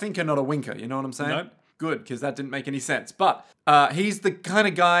 Yeah, he's a thinker, not a winker. You know what I'm saying? Nope. Good, because that didn't make any sense. But he's the kind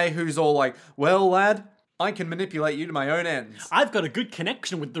of guy who's all like, well, Lad, I can manipulate you to my own ends. I've got a good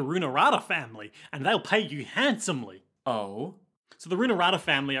connection with the Runarada family, and they'll pay you handsomely. Oh? So the Runarada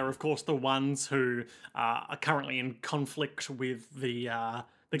family are, of course, the ones who are currently in conflict with the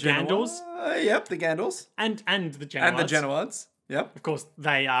Gandors Yep, the Gandors. and the Genoards. And the Genoards. Yep. Of course,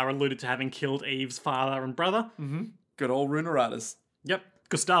 they are alluded to having killed Eve's father and brother. Good old Runaradas. Yep,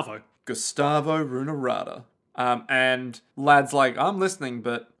 Gustavo. Gustavo Runarada. And Lad's like, I'm listening,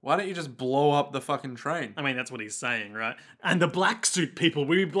 but why don't you just blow up the fucking train? I mean, that's what he's saying, right? And the black suit people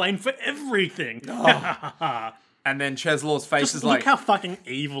we blame for everything. And then Cheslaw's face is Look like, how fucking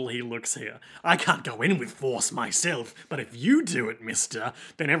evil he looks here. I can't go in with force myself, but if you do it, mister,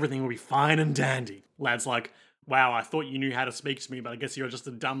 then everything will be fine and dandy. Lad's like, wow, I thought you knew how to speak to me, but I guess you're just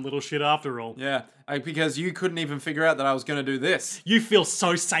a dumb little shit after all. yeah, because you couldn't even figure out that I was going to do this. You feel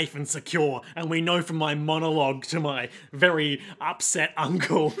so safe and secure, and we know from my monologue to my very upset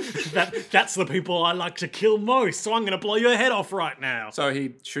uncle that that's the people I like to kill most, so I'm going to blow your head off right now. So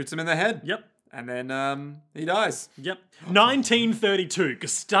he shoots him in the head. Yep. And then he dies. Yep. 1932,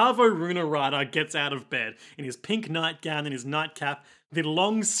 Gustavo Runarada gets out of bed in his pink nightgown and his nightcap. The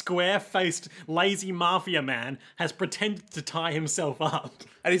long, square-faced, lazy mafia man has pretended to tie himself up.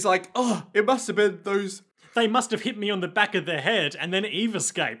 And he's like, oh, it must have been those... They must have hit me on the back of the head, and then Eve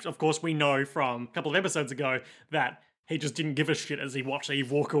escaped. Of course, we know from a couple of episodes ago that he just didn't give a shit as he watched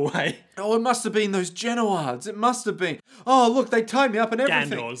Eve walk away. Oh, it must have been those Genoards. It must have been. Oh, look, they tied me up and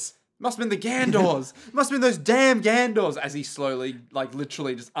everything. Gandors. Must have been the Gandors. Must have been those damn Gandors. As he slowly, like,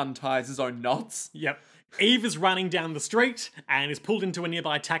 literally just unties his own knots. Yep. Eve is running down the street and is pulled into a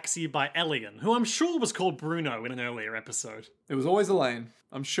nearby taxi by Elian, who I'm sure was called Bruno in an earlier episode. It was always Elaine,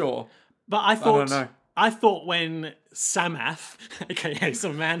 I'm sure. But I thought... don't know. I thought when Samath, aka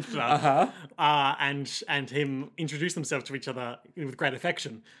Samantha, and him introduced themselves to each other with great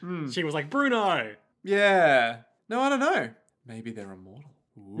affection, she was like, Bruno! Yeah. No, I don't know. Maybe they're immortal.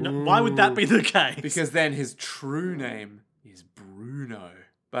 No, why would that be the case? Because then his true name is Bruno.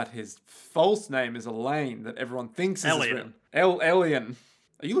 But his false name is Elaine that everyone thinks is Elian. Elian.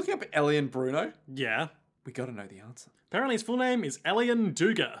 Are you looking up Elian Bruno? Yeah. We gotta know the answer. Apparently his full name is Elian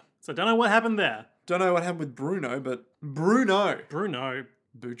Duga. So I don't know what happened there. Don't know what happened with Bruno, but Bruno Bruno,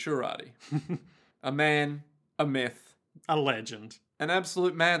 Bucciarati. A man, a myth, a legend. an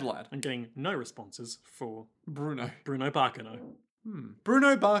absolute mad lad. I'm getting no responses for Bruno. Bruno Barkano.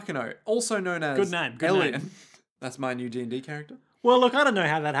 Bruno Barkano, also known as Good name, good Elian. name. That's my new D&D character. Well, look, I don't know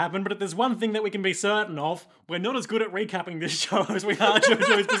how that happened, but if there's one thing that we can be certain of, we're not as good at recapping this show as we are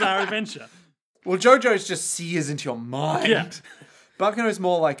JoJo's Bizarre Adventure. Well, JoJo's just sears into your mind. Yeah. Barkano's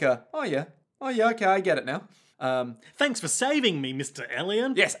more like a, oh yeah, okay, I get it now. Thanks for saving me, Mr.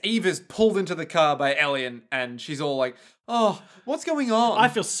 Elian. Yes, Eve is pulled into the car by Elian, and she's all like, oh, what's going on? I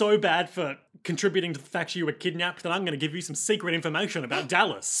feel so bad for contributing to the fact you were kidnapped that I'm going to give you some secret information about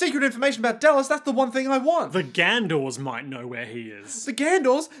Dallas. Secret information about Dallas, that's the one thing I want. The Gandors might know where he is. The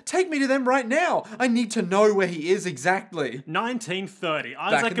Gandors, take me to them right now. I need to know where he is exactly. 1930, in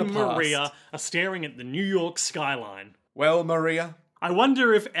Isaac the and Maria past. are staring at the New York skyline. Well, Maria, I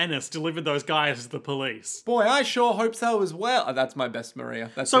wonder if Ennis delivered those guys to the police. Boy, I sure hope so as well. Oh, that's my best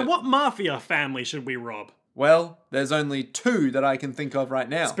Maria. That's So it. what mafia family should we rob? Well, there's only 2 that I can think of right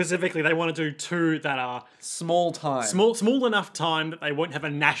now. Specifically, they want to do 2 that are Small time. small enough time that they won't have a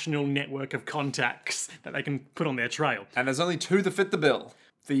national network of contacts that they can put on their trail. And there's only 2 that fit the bill.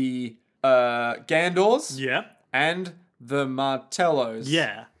 The Gandors Yeah. and the Martellos.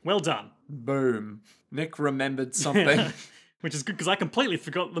 Yeah. Well done. Boom. Nick remembered something. Which is good because I completely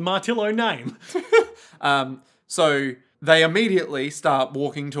forgot the Martillo name. So they immediately start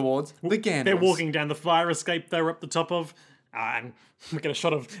walking towards the Gandors. They're walking down the fire escape they were up the top of. And we get a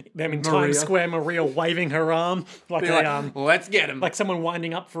shot of them in Maria. Times Square, Maria waving her arm like They're a like, let's get him. like someone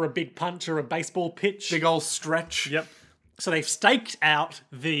winding up for a big punch or a baseball pitch. Big old stretch. Yep. So they've staked out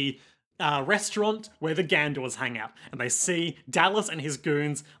the restaurant where the Gandors hang out, and they see Dallas and his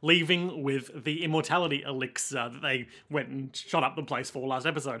goons leaving with the immortality elixir that they went and shot up the place for last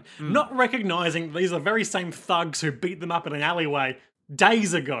episode. Not recognizing these are the very same thugs who beat them up in an alleyway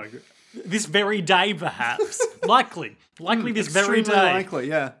days ago. This very day, perhaps. Likely this very Extremely day. likely,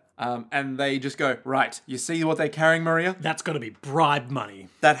 yeah. And they just go, right, you see what they're carrying, Maria? That's got to be bribe money.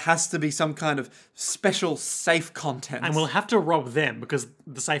 That has to be some kind of special safe content. And we'll have to rob them because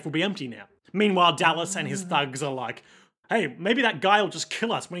the safe will be empty now. Meanwhile, Dallas and his thugs are like, hey, maybe that guy will just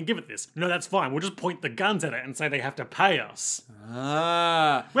kill us when we give it this. No, that's fine. We'll just point the guns at it and say they have to pay us.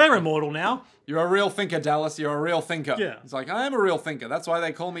 Ah, We're immortal now. you're a real thinker, Dallas. You're a real thinker. Yeah. It's like, I am a real thinker. That's why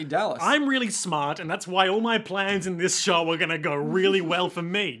they call me Dallas. I'm really smart, and that's why all my plans in this show are gonna go really well for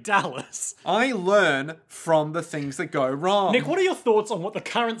me, Dallas. I learn from the things that go wrong. Nick, what are your thoughts on what the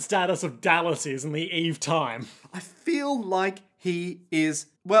current status of Dallas is in the Eve time? I feel like he is,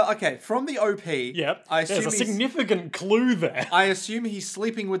 well, okay, from the OP, Yep, I there's assume a significant clue there. I assume he's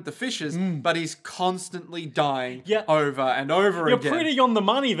sleeping with the fishes, but he's constantly dying Yeah. over and over You're again. pretty on the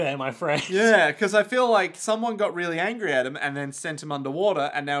money there, my friend. Yeah, because I feel like someone got really angry at him and then sent him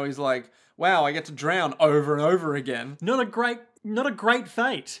underwater, and now he's like, wow, I get to drown over and over again. Not a great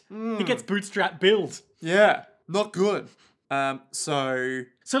fate. He gets bootstrap billed. Yeah, not good. So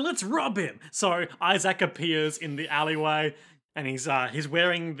let's rob him. So Isaac appears in the alleyway, and he's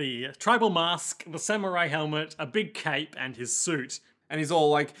wearing the tribal mask, the samurai helmet, a big cape, and his suit. and he's all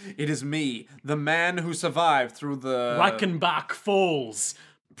like, it is me, the man who survived through the Reichenbach Falls.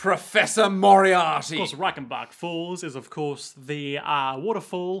 Professor Moriarty. Of course, Reichenbach Falls is, of course, the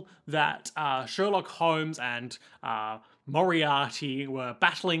waterfall that Sherlock Holmes and Moriarty were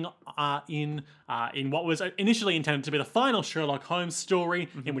battling in what was initially intended to be the final Sherlock Holmes story,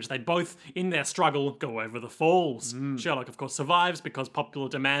 in which they both, in their struggle, go over the falls. Sherlock, of course, survives because popular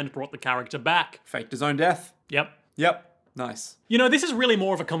demand brought the character back. Faked his own death. Yep. Nice. You know, this is really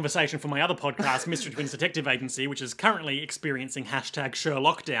more of a conversation for my other podcast, Mystery Twins Detective Agency, which is currently experiencing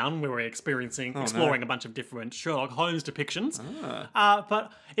 #SherlockDown, where we're exploring a bunch of different Sherlock Holmes depictions.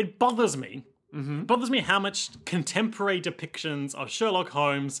 But it bothers me. It bothers me how much contemporary depictions of Sherlock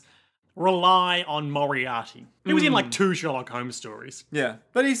Holmes rely on Moriarty. He was in like 2 Sherlock Holmes stories. Yeah.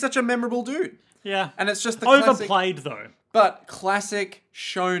 But he's such a memorable dude. Yeah. And it's just the classic, Overplayed, though. but classic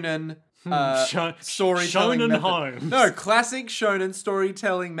shonen storytelling Shonen method. Holmes. No, classic shonen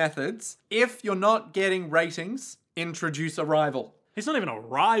storytelling methods. If you're not getting ratings, introduce a rival. He's not even a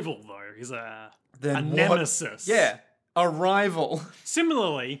rival, though. He's a Then what? nemesis. Yeah, a rival.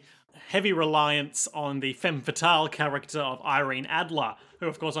 Similarly, heavy reliance on the femme fatale character of Irene Adler, who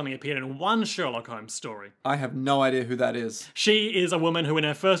of course only appeared in 1 Sherlock Holmes story. I have no idea who that is. She is a woman who in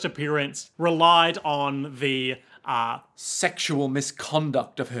her first appearance relied on the, Sexual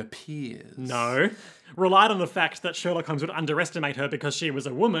misconduct of her peers. relied on the fact that Sherlock Holmes would underestimate her because she was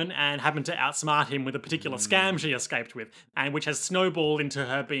a woman and happened to outsmart him with a particular scam she escaped with, and which has snowballed into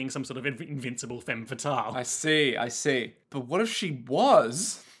her being some sort of invincible femme fatale. I see. But what if she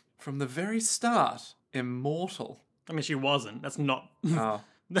was, from the very start, immortal? I mean, she wasn't. That's not... Oh.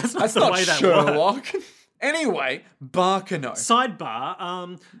 That's not That's the not way that Sherlock. works. Anyway, Barkano.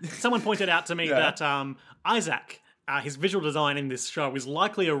 Sidebar, someone pointed out to me Yeah. that Isaac, his visual design in this show is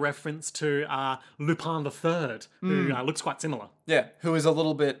likely a reference to Lupin III, who looks quite similar. Yeah, who is a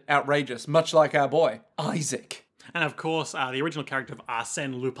little bit outrageous, much like our boy, Isaac. And of course, the original character of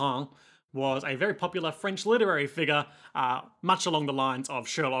Arsène Lupin was a very popular French literary figure, much along the lines of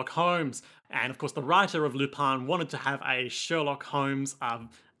Sherlock Holmes. And of course, the writer of Lupin wanted to have a Sherlock Holmes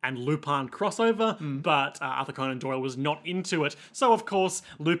and Lupin crossover, but Arthur Conan Doyle was not into it. So of course,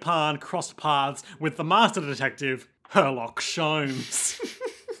 Lupin crossed paths with the master detective, Sherlock Holmes.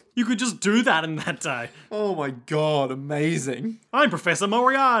 You could just do that in that day. Oh my god, amazing. I'm Professor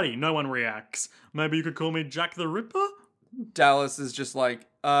Moriarty. No one reacts. Maybe you could call me Jack the Ripper? Dallas is just like,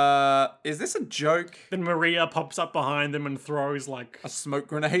 is this a joke? Then Maria pops up behind them and throws like, A smoke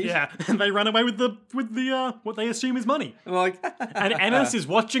grenade? yeah, and they run away with the what they assume is money. And like, And Ennis is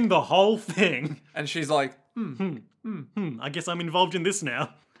watching the whole thing. and she's like, I guess I'm involved in this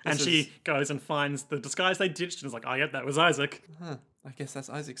now. And This she goes and finds the disguise they ditched and is like, oh, yep, that was Isaac. I guess that's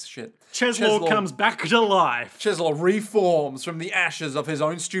Isaac's shit. Cheslaw comes back to life. Cheslaw reforms from the ashes of his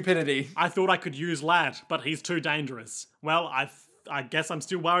own stupidity. I thought I could use Lad, but he's too dangerous. Well, I guess I'm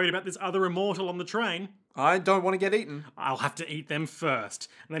still worried about this other immortal on the train. I don't want to get eaten. I'll have to eat them first.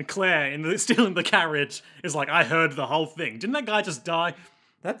 And then Claire, still in the carriage, is like, I heard the whole thing. Didn't that guy just die?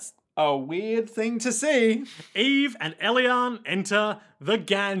 That's a weird thing to see. Eve and Elian enter the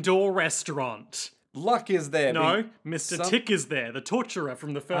Gandor restaurant. Luck is there. No, Mr. Tick is there, the torturer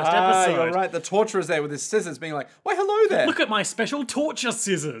from the first Ah, episode. you're right. The torturer's there with his scissors being like, why, hello there. Look at my special torture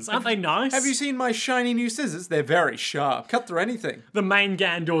scissors. Aren't they nice? Have you seen my shiny new scissors? They're very sharp. Cut through anything. The main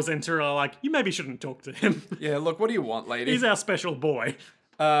Gandors enter are like, you maybe shouldn't talk to him. Yeah, look, what do you want, lady? He's our special boy.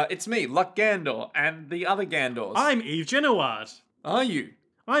 It's me, Luck Gandor, and the other Gandors. I'm Eve Genoward. Are you?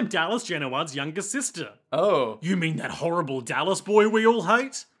 I'm Dallas Genoward's younger sister. Oh. You mean that horrible Dallas boy we all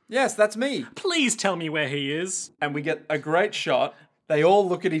hate? Yes, that's me. Please tell me where he is. And we get a great shot. They all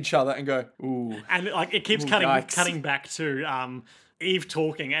look at each other and go, ooh. And like it keeps Ooh, cutting yikes. back to Eve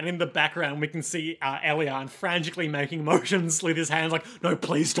talking, and in the background we can see Elian frantically making motions with his hands like, no,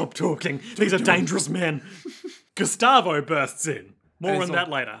 please stop talking. These are dangerous men. Gustavo bursts in. More And on he's that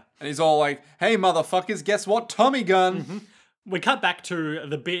later. And he's all like, hey, motherfuckers, guess what? Tommy gun. We cut back to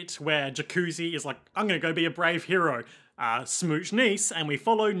the bit where Jacuzzi is like, I'm gonna go be a brave hero. Smooch Niece, and we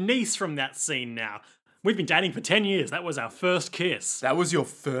follow Niece from that scene now. We've been dating for 10 years. That was our first kiss. That was your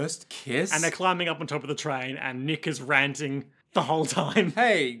first kiss? And they're climbing up on top of the train, and Nick is ranting the whole time.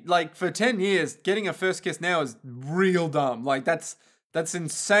 Hey, like, for 10 years, getting a first kiss now is real dumb. Like, that's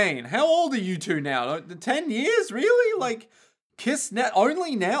insane. How old are you two now? 10 years? Really? Like, kiss now?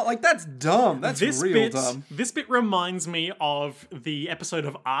 Only now? Like, that's dumb. That's real dumb. This bit reminds me of the episode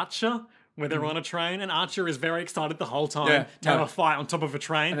of Archer, where they're on a train, and Archer is very excited the whole time Yeah, to have no. a fight on top of a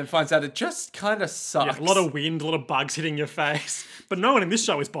train. And then finds out it just kind of sucks. A lot of wind, a lot of bugs hitting your face. But no one in this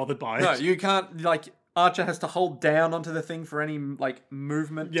show is bothered by it. No, you can't, like, Archer has to hold down onto the thing for any, like,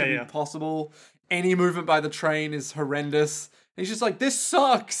 movement to be Yeah. possible. Any movement by the train is horrendous. And he's just like, this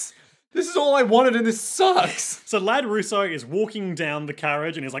sucks. This is all I wanted and this sucks. So Lad Russo is walking down the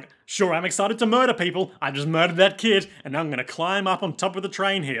carriage and he's like, sure, I'm excited to murder people. I just murdered that kid and now I'm going to climb up on top of the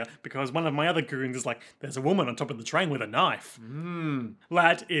train here because one of my other goons is like, there's a woman on top of the train with a knife.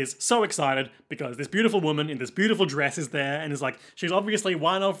 Lad is so excited because this beautiful woman in this beautiful dress is there and is like, she's obviously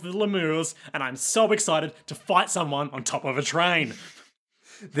one of the Lemurs and I'm so excited to fight someone on top of a train.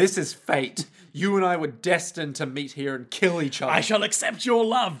 This is fate. You and I were destined to meet here and kill each other. I shall accept your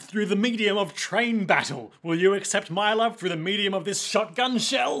love through the medium of train battle. Will you accept my love through the medium of this shotgun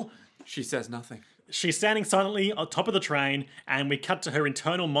shell? She says nothing. She's standing silently on top of the train, and we cut to her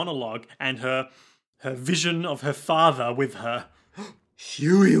internal monologue and her vision of her father with her.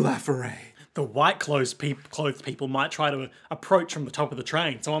 Huey Lafayette. The white clothed people might try to approach from the top of the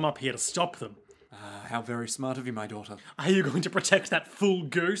train, so I'm up here to stop them. How very smart of you, my daughter. Are you going to protect that fool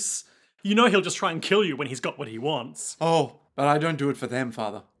goose? You know he'll just try and kill you when he's got what he wants. Oh, but I don't do it for them,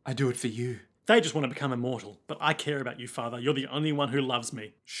 Father. I do it for you. They just want to become immortal, but I care about you, Father. You're the only one who loves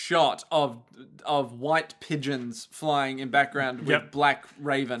me. Shot of white pigeons flying in background with Yep. black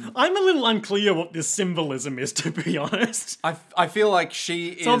raven. I'm a little unclear what this symbolism is, to be honest. I feel like she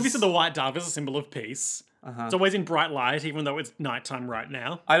is... So obviously the white dove is a symbol of peace. It's always in bright light, even though it's nighttime right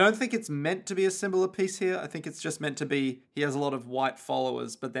now. I don't think it's meant to be a symbol of peace here. I think it's just meant to be he has a lot of white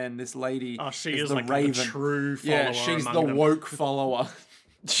followers, but then this lady She is is the like raven. the true follower. Yeah, she's among the them. woke follower.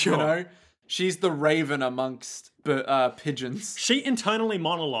 Sure. You know? She's the raven amongst pigeons. She internally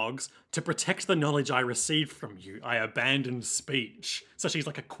monologues, to protect the knowledge I received from you, I abandoned speech. So she's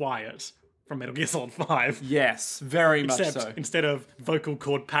like a quiet from Metal Gear Solid 5. Yes, very much Except so. instead of vocal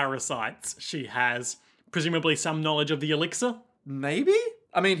cord parasites, she has presumably some knowledge of the elixir. Maybe?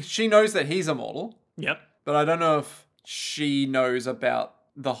 I mean, she knows that he's immortal, Yep. but I don't know if she knows about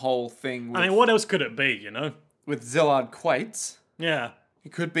the whole thing with, I mean, what else could it be, you know? with Zillard Quates. Yeah.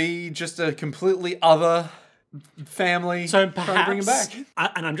 It could be just a completely other family So trying to bring him perhaps,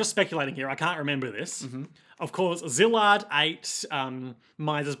 back. and I'm just speculating here, I can't remember this. Mm-hmm. Of course, Zillard ate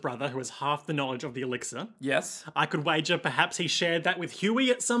Miser's brother, who has half the knowledge of the elixir. Yes. I could wager perhaps he shared that with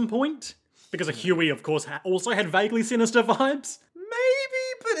Huey at some point. Because Huey, of course, also had vaguely sinister vibes.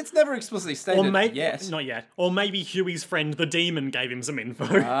 Maybe, but it's never explicitly stated Or maybe, yet. not yet. Or maybe Huey's friend, the demon, gave him some info.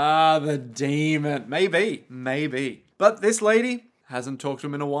 Ah, the demon. Maybe. But this lady hasn't talked to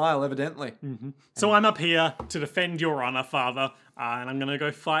him in a while, evidently. So I'm up here to defend your honor, father, and I'm gonna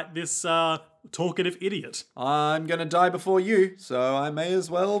go fight this talkative idiot. I'm gonna die before you, so I may as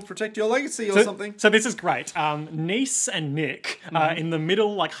well protect your legacy or something. So this is great. Niece and Nick are in the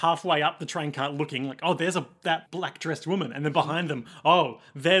middle, like halfway up the train cart, looking like, oh, there's that black-dressed woman, and then behind them, oh,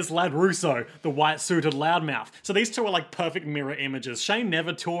 there's Lad Russo, the white-suited loudmouth. So these two are like perfect mirror images. Shane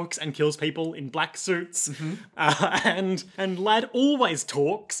never talks and kills people in black suits, and Lad always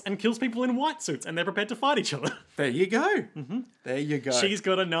talks and kills people in white suits, and they're prepared to fight each other. There you go. There you go. She's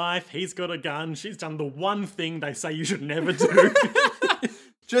got a knife, he's got a gun, she's done the one thing they say you should never do.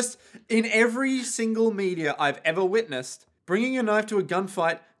 Just in every single media I've ever witnessed, bringing a knife to a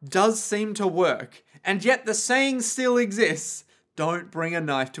gunfight does seem to work. And yet the saying still exists, don't bring a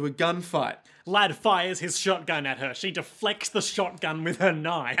knife to a gunfight. Lad fires his shotgun at her. She deflects the shotgun with her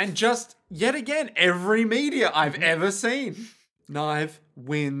knife. And just, yet again, every media I've ever seen, knife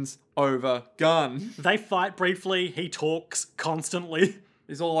wins over gun. They fight briefly, he talks constantly.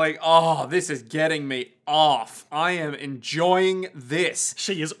 He's all like, oh, this is getting me off. I am enjoying this.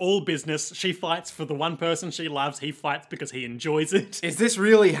 She is all business. She fights for the one person she loves. He fights because he enjoys it. Is this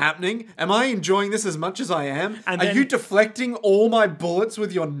really happening? Am I enjoying this as much as I am? And Are then- you deflecting all my bullets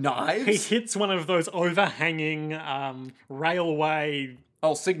with your knives? He hits one of those overhanging railway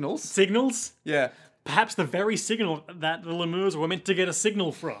Oh, signals? signals. Yeah. Perhaps the very signal that the lemurs were meant to get a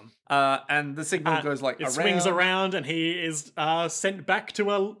signal from. And the signal goes like It around. swings around and he is sent back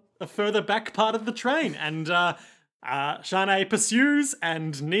to a further back part of the train. And Shanae pursues,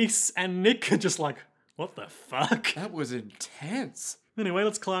 and Niece and Nick are just like, what the fuck? That was intense. Anyway,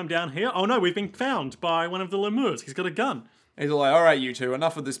 let's climb down here. Oh no, we've been found by one of the lemurs. He's got a gun. He's all like, all right, you two,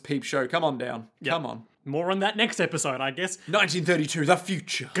 enough of this peep show. Come on down. Come on. More on that next episode, I guess. 1932, the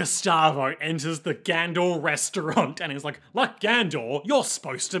future. Gustavo enters the Gandor restaurant and is like Gandor, you're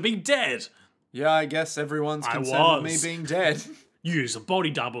supposed to be dead. Yeah, I guess everyone's I concerned with was. me being dead. You used a body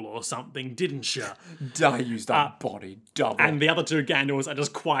double or something, didn't you? I used a body double. And the other two Gandors are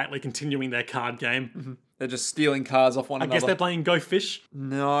just quietly continuing their card game. They're just stealing cars off one I another. guess they're playing Go Fish.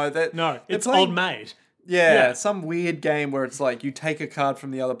 No, No, it's playing- Old Maid. Yeah, some weird game where it's like you take a card from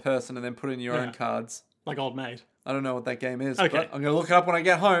the other person and then put in your own cards. Like Old Maid. I don't know what that game is, Okay. but I'm going to look it up when I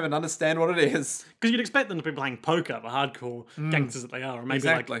get home and understand what it is. Because you'd expect them to be playing poker, the hardcore gangsters that they are. Or maybe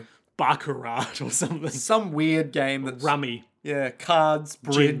Exactly. like Baccarat or something. Some weird game that's... Rummy. Yeah, cards,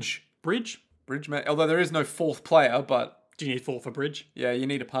 bridge. Bridge? Although there is no fourth player, but Do you need 4 for bridge? yeah, you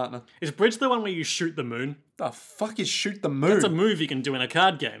need a partner. Is bridge the one where you shoot the moon? The fuck is shoot the moon? It's a move you can do in a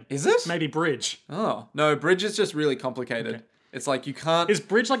card game. Is it? Maybe bridge. Oh, no, bridge is just really complicated. It's like you can't... Is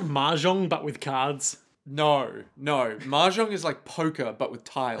bridge like Mahjong but with cards? No. Mahjong is like poker, but with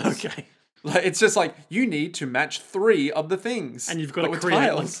tiles. Okay. Like, it's just like, you need to match 3 of the things. And you've got but to with create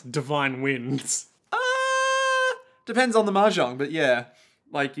tiles. like divine winds. Depends on the Mahjong, but yeah.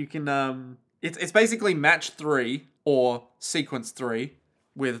 Like, you can, it's basically match 3 or sequence 3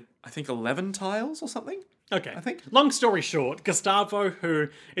 with, I think, 11 tiles or something? Okay. I think. Long story short, Gustavo, who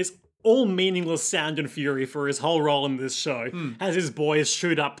is all meaningless sound and fury for his whole role in this show, has his boys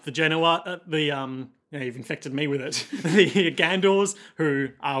shoot up the Genoa, yeah, you've infected me with it. The Gandors, who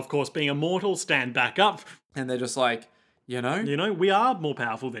are, of course, being immortal, stand back up. And they're just like, you know, You know, we are more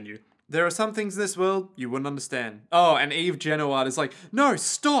powerful than you. there are some things in this world you wouldn't understand. Oh, and Eve Genoard is like, no,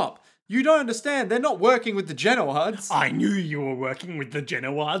 stop! You don't understand, they're not working with the Genoards. I knew you were working with the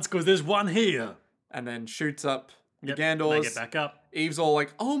Genoards because there's one here. And then shoots up the Yep, They Gandors. get back up. Eve's all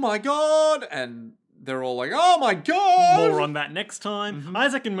like, oh my god! And they're all like, oh my god! More on that next time.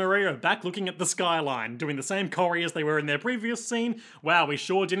 Isaac and Maria are back looking at the skyline, doing the same choreo as they were in their previous scene. Wow, we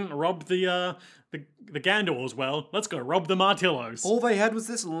sure didn't rob the Gandors well. Let's go rob the Martillos. All they had was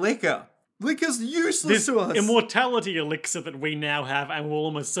this liquor. Liquor's useless This to us. immortality elixir that we now have and will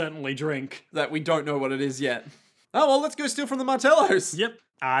almost certainly drink. That we don't know what it is yet. Oh, well, let's go steal from the Martellos. Yep.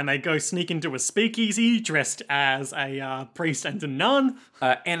 And they go sneak into a speakeasy dressed as a priest and a nun.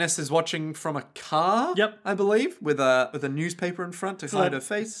 Ennis is watching from a car, Yep. I believe, with a newspaper in front to hide her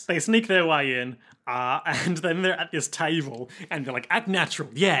face. They sneak their way in, and then they're at this table, and they're like, act natural,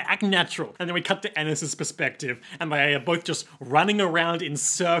 yeah, act natural. And then we cut to Ennis's perspective, and they are both just running around in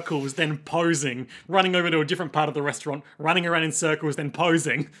circles, then posing, running over to a different part of the restaurant, running around in circles, then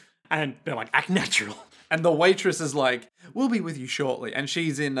posing. And they're like, act natural. And the waitress is like, we'll be with you shortly. And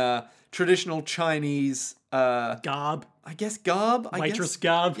she's in traditional Chinese, Garb. I guess, garb? Waitress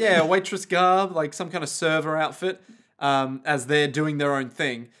garb. Yeah, waitress garb, like some kind of server outfit, as they're doing their own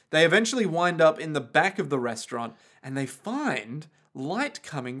thing. They eventually wind up in the back of the restaurant, and they find light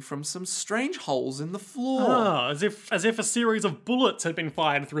coming from some strange holes in the floor. Oh, as if a series of bullets had been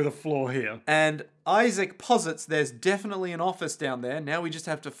fired through the floor here. And Isaac posits there's definitely an office down there. Now we just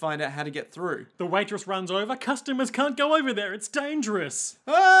have to find out how to get through. The waitress runs over. Customers can't go over there. It's dangerous.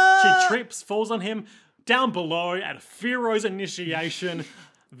 Ah! She trips, falls on him. Down below, at Firo's initiation,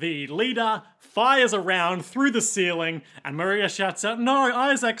 the leader fires a round through the ceiling, and Maria shouts out, "No,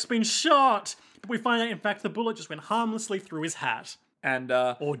 Isaac's been shot!" But we find out, in fact, the bullet just went harmlessly through his hat. And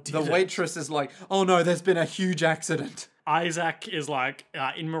did the it? waitress is like, "Oh no, there's been a huge accident." Isaac is like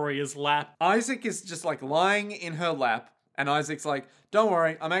in Maria's lap. Isaac is just like lying in her lap, and Isaac's like, "Don't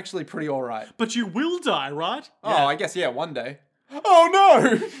worry, I'm actually pretty alright." But you will die, right? Oh, I guess, yeah, one day. Oh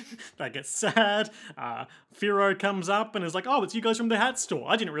no! They get sad. Firo comes up and is like, "Oh, it's you guys from the hat store.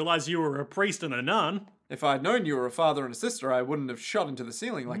 I didn't realize you were a priest and a nun." If I'd known you were a father and a sister, I wouldn't have shot into the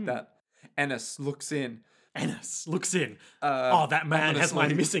ceiling like that. Ennis looks in. Ennis looks in. That man has my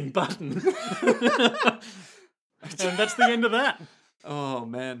ominously. missing button. And that's the end of that. Oh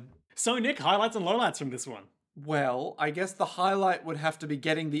man. So, Nick, highlights and lowlights from this one. Well, I guess the highlight would have to be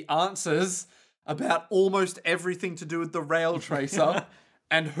getting the answers about almost everything to do with the rail tracer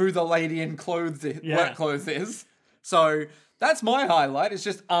and who the lady in work clothes is. So that's my highlight. It's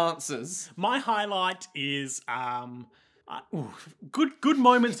just answers. My highlight is good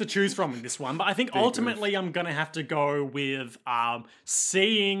moments to choose from in this one, but I think ultimately I'm gonna have to go with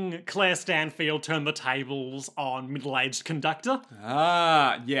seeing Claire Stanfield turn the tables on middle-aged conductor,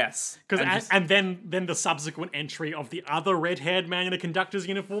 Ah, yes. and then the subsequent entry of the other red-haired man in a conductor's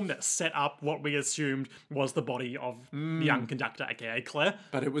uniform that set up what we assumed was the body of the young conductor, aka Claire.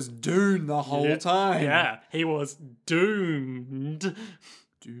 But it was Dune the whole time. Yeah, he was doomed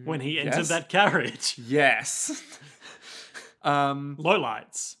when he entered yes. that carriage. Yes.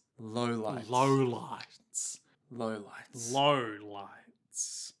 Lowlights. Lowlights. Lowlights.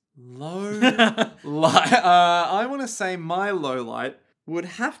 Lowlights. Lowlights. I want to say my lowlight would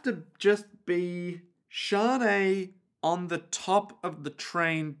have to just be Shanae on the top of the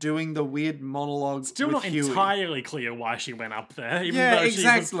train doing the weird monologue. Still with not Huey. entirely clear why she went up there, even Yeah, though she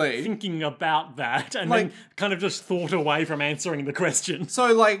exactly. was thinking about that and Like- then kind of just thought away from answering the question.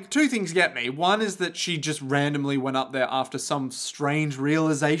 So, like, two things get me. One is that she just randomly went up there after some strange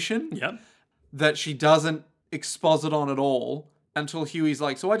realization Yep. that she doesn't exposit on at all until Huey's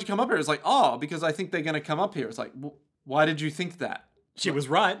like, "So why'd you come up here?" It's like, "Oh, because I think they're going to come up here." It's like, why did you think that? She was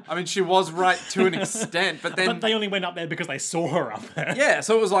right. I mean, she was right to an extent, but then... But they only went up there because they saw her up there. Yeah,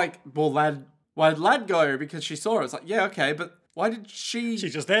 so it was like, well, why did Lad go? Because she saw her. It's like, yeah, okay, but why did she...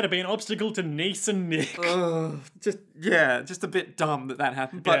 She's just there to be an obstacle to Niece and Nick. just a bit dumb that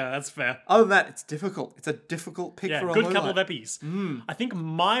happened. But Yeah, that's fair. other than that, it's difficult. It's a difficult pick Yeah, for a good low couple light. of eppies. I think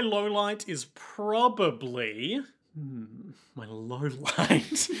my low light is probably... my low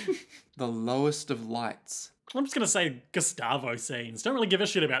light. The lowest of lights. I'm just going to say Gustavo scenes. Don't really give a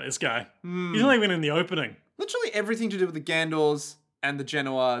shit about this guy. He's not even in the opening. Literally everything to do with the Gandors and the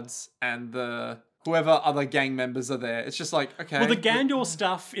Genoards and the... whoever other gang members are there. It's just like, okay. Well, the Gandor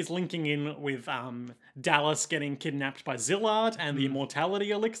stuff is linking in with Dallas getting kidnapped by Zillard and the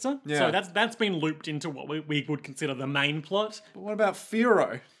Immortality Elixir. Yeah. So that's been looped into what we would consider the main plot. But what about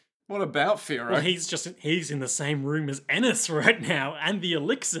Firo? What about Firo? Well, he's in the same room as Ennis right now and the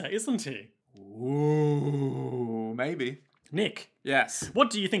Elixir, isn't he? Ooh, maybe. Nick, Yes. what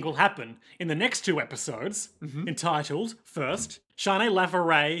do you think will happen in the next two episodes, entitled, first, Shanae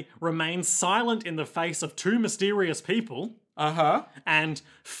Lavaray remains silent in the face of two mysterious people, Uh-huh. and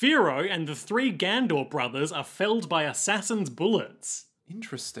Firo and the three Gandor brothers are felled by assassins' bullets.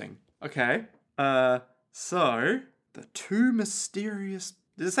 Interesting. Okay. So, the two mysterious...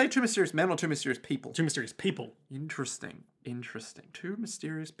 Did it say two mysterious men or two mysterious people? Two mysterious people. Interesting. Two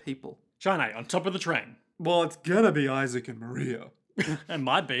mysterious people. Shanae on top of the train. Well, it's gonna be Isaac and Maria. It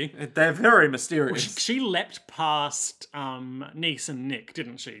might be. They're very mysterious. She leapt past Niece and Nick,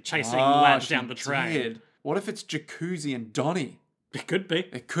 didn't she? Chasing lads she down the train. did. What if it's Jacuzzi and Donnie? It could be.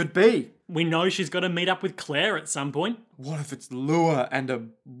 It could be. We know she's got to meet up with Claire at some point. What if it's Lua and a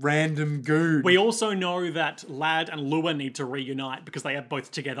random goon? We also know that Lad and Lua need to reunite because they are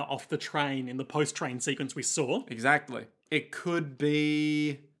both together off the train in the post-train sequence we saw. Exactly. It could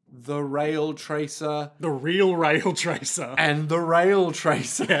be the Rail Tracer The real Rail Tracer. and the Rail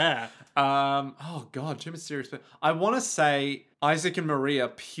Tracer. Yeah. Oh god, two mysterious people. I want to say Isaac and Maria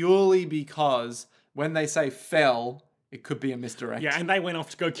purely because when they say fell, it could be a misdirect. Yeah, and they went off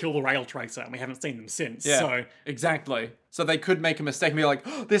to go kill the Rail Tracer, and we haven't seen them since. Yeah, So, exactly. So they could make a mistake and be like,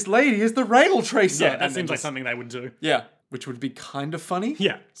 oh, this lady is the Rail Tracer. yeah, that seems like something they would do. Yeah, which would be kind of funny.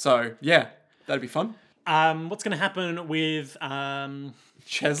 Yeah. So, yeah, that'd be fun. What's going to happen with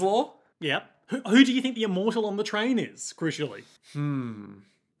Cheslaw? yeah? Who do you think the immortal on the train is? Crucially,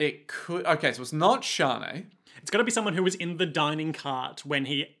 It could. Okay, so it's not Shanae. it's got to be someone who was in the dining cart when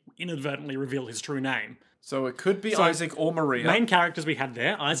he inadvertently revealed his true name. So it could be Isaac or Maria. Main characters we had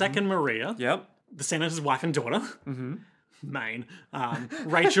there: Isaac and Maria, Yep. the senator's wife and daughter. Main.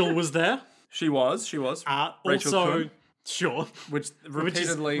 Rachel was there. She was. Rachel Also, Kuhn, sure, which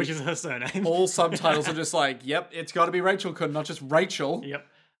repeatedly, which is her surname. all subtitles are just like, yep, it's got to be Rachel Kuhn, not just Rachel. Yep.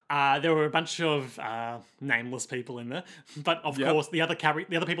 There were a bunch of nameless people in there, but of course the other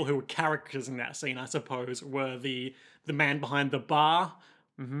people who were characters in that scene, I suppose, were the man behind the bar,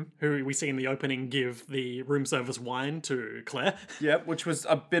 who we see in the opening give the room service wine to Claire. Yep, which was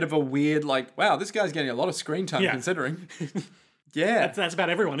a bit of a weird, like, wow, this guy's getting a lot of screen time Yeah. considering. Yeah. That's about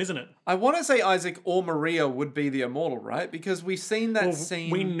everyone, isn't it? I want to say Isaac or Maria would be the immortal, right? Because we've seen that scene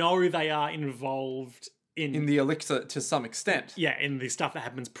We know they are involved in the elixir to some extent. in the stuff that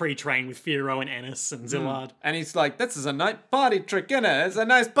happens pre-train with Firo and Ennis and Zillard. And he's like, this is a nice party trick, innit? It's a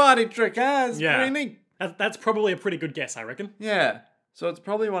nice party trick, huh? It's Yeah. pretty neat. That's probably a pretty good guess, I reckon. Yeah. So it's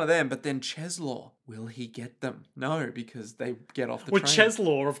probably one of them. But then Cheslaw, will he get them? No, because they get off the With train.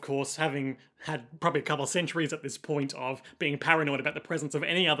 Cheslaw, of course, having had probably a couple of centuries at this point of being paranoid about the presence of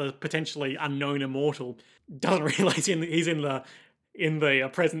any other potentially unknown immortal, doesn't realize he's in the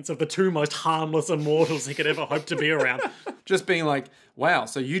presence of the two most harmless immortals he could ever hope to be around. Just being like, wow,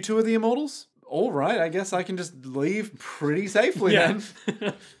 so you two are the immortals? All right, I guess I can just leave pretty safely Yeah.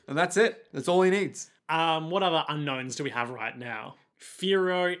 then. And that's it. That's all he needs. What other unknowns do we have right now?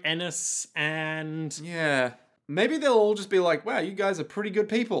 Firo, Ennis, and Yeah. Maybe they'll all just be like, wow, you guys are pretty good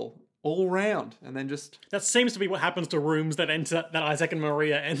people all round. And then just, that seems to be what happens to rooms that Isaac and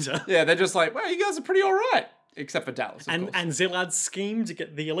Maria enter. yeah, they're just like, wow, you guys are pretty all right. Except for Dallas, of course. And Zillad's scheme to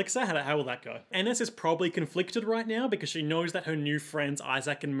get the elixir, how will that go? Ennis is probably conflicted right now because she knows that her new friends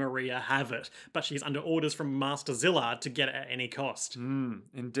Isaac and Maria have it, but she's under orders from Master Zillard to get it at any cost.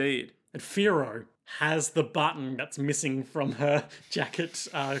 Indeed. And Firo has the button that's missing from her jacket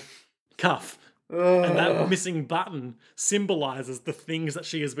cuff. And that missing button symbolizes the things that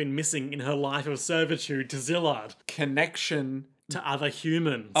she has been missing in her life of servitude to Zillard, Connection. to other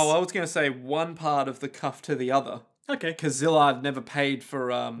humans. Oh, I was going to say one part of the cuff to the other. Okay. Because Zillard never paid for,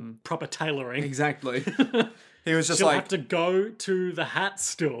 Proper tailoring. exactly. He was just She'll like, have to go to the hat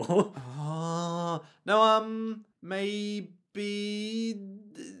store. oh, no, maybe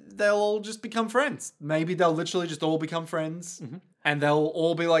they'll all just become friends. Maybe they'll literally just all become friends. And they'll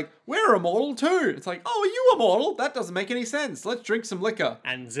all be like, we're immortal too. It's like, oh, are you immortal? That doesn't make any sense. Let's drink some liquor.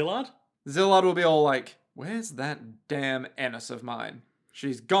 And Zillard? Zillard will be all like, where's that damn Ennis of mine?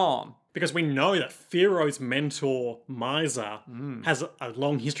 She's gone. Because we know that Firo's mentor, Miser, has a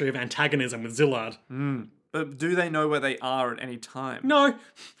long history of antagonism with Zillard. But do they know where they are at any time? No.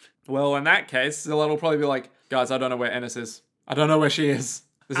 Well, in that case, Zillard will probably be like, guys, I don't know where Ennis is. I don't know where she is.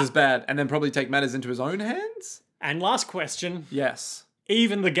 This is bad. And then probably take matters into his own hands? And last question, Yes.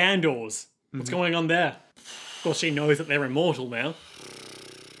 even the Gandors. What's going on there? Of course, she knows that they're immortal now.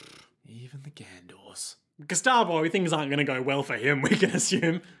 Even the Gandors. Gustavo, things aren't going to go well for him, we can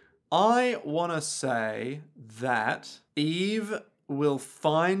assume. I want to say that Eve will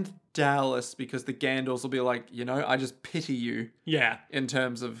find Dallas because the Gandors will be like, you know, I just pity you Yeah, in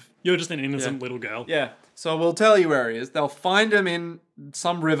terms of... you're just an innocent little girl. Yeah. So we'll tell you where he is. They'll find him in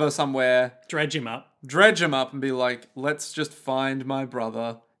some river somewhere, Dredge him up. dredge him up and be like, let's just find my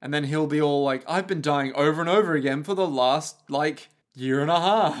brother. And then he'll be all like, I've been dying over and over again for the last, year and a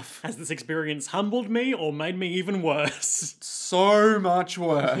half. Has this experience humbled me or made me even worse? So much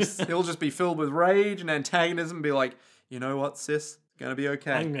worse. He'll just be filled with rage and antagonism and be like, you know what, sis? It's gonna be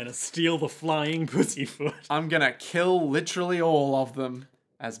okay. I'm going to steal the flying pussyfoot. I'm gonna kill literally all of them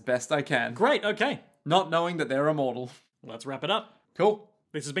as best I can. Great, okay. Not knowing that they're immortal. Let's wrap it up. Cool.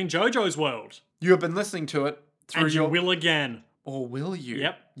 This has been JoJo's World. You have been listening to it through And your... you will again. Or will you?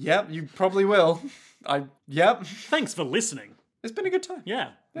 Yep. Yep, you probably will. Yep. Thanks for listening. It's been a good time. Yeah,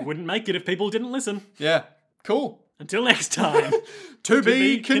 we wouldn't make it if people didn't listen. Yeah. Cool. Until next time. To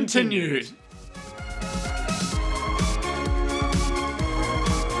be be continued.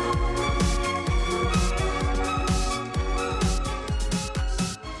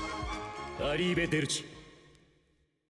 Arrivederci.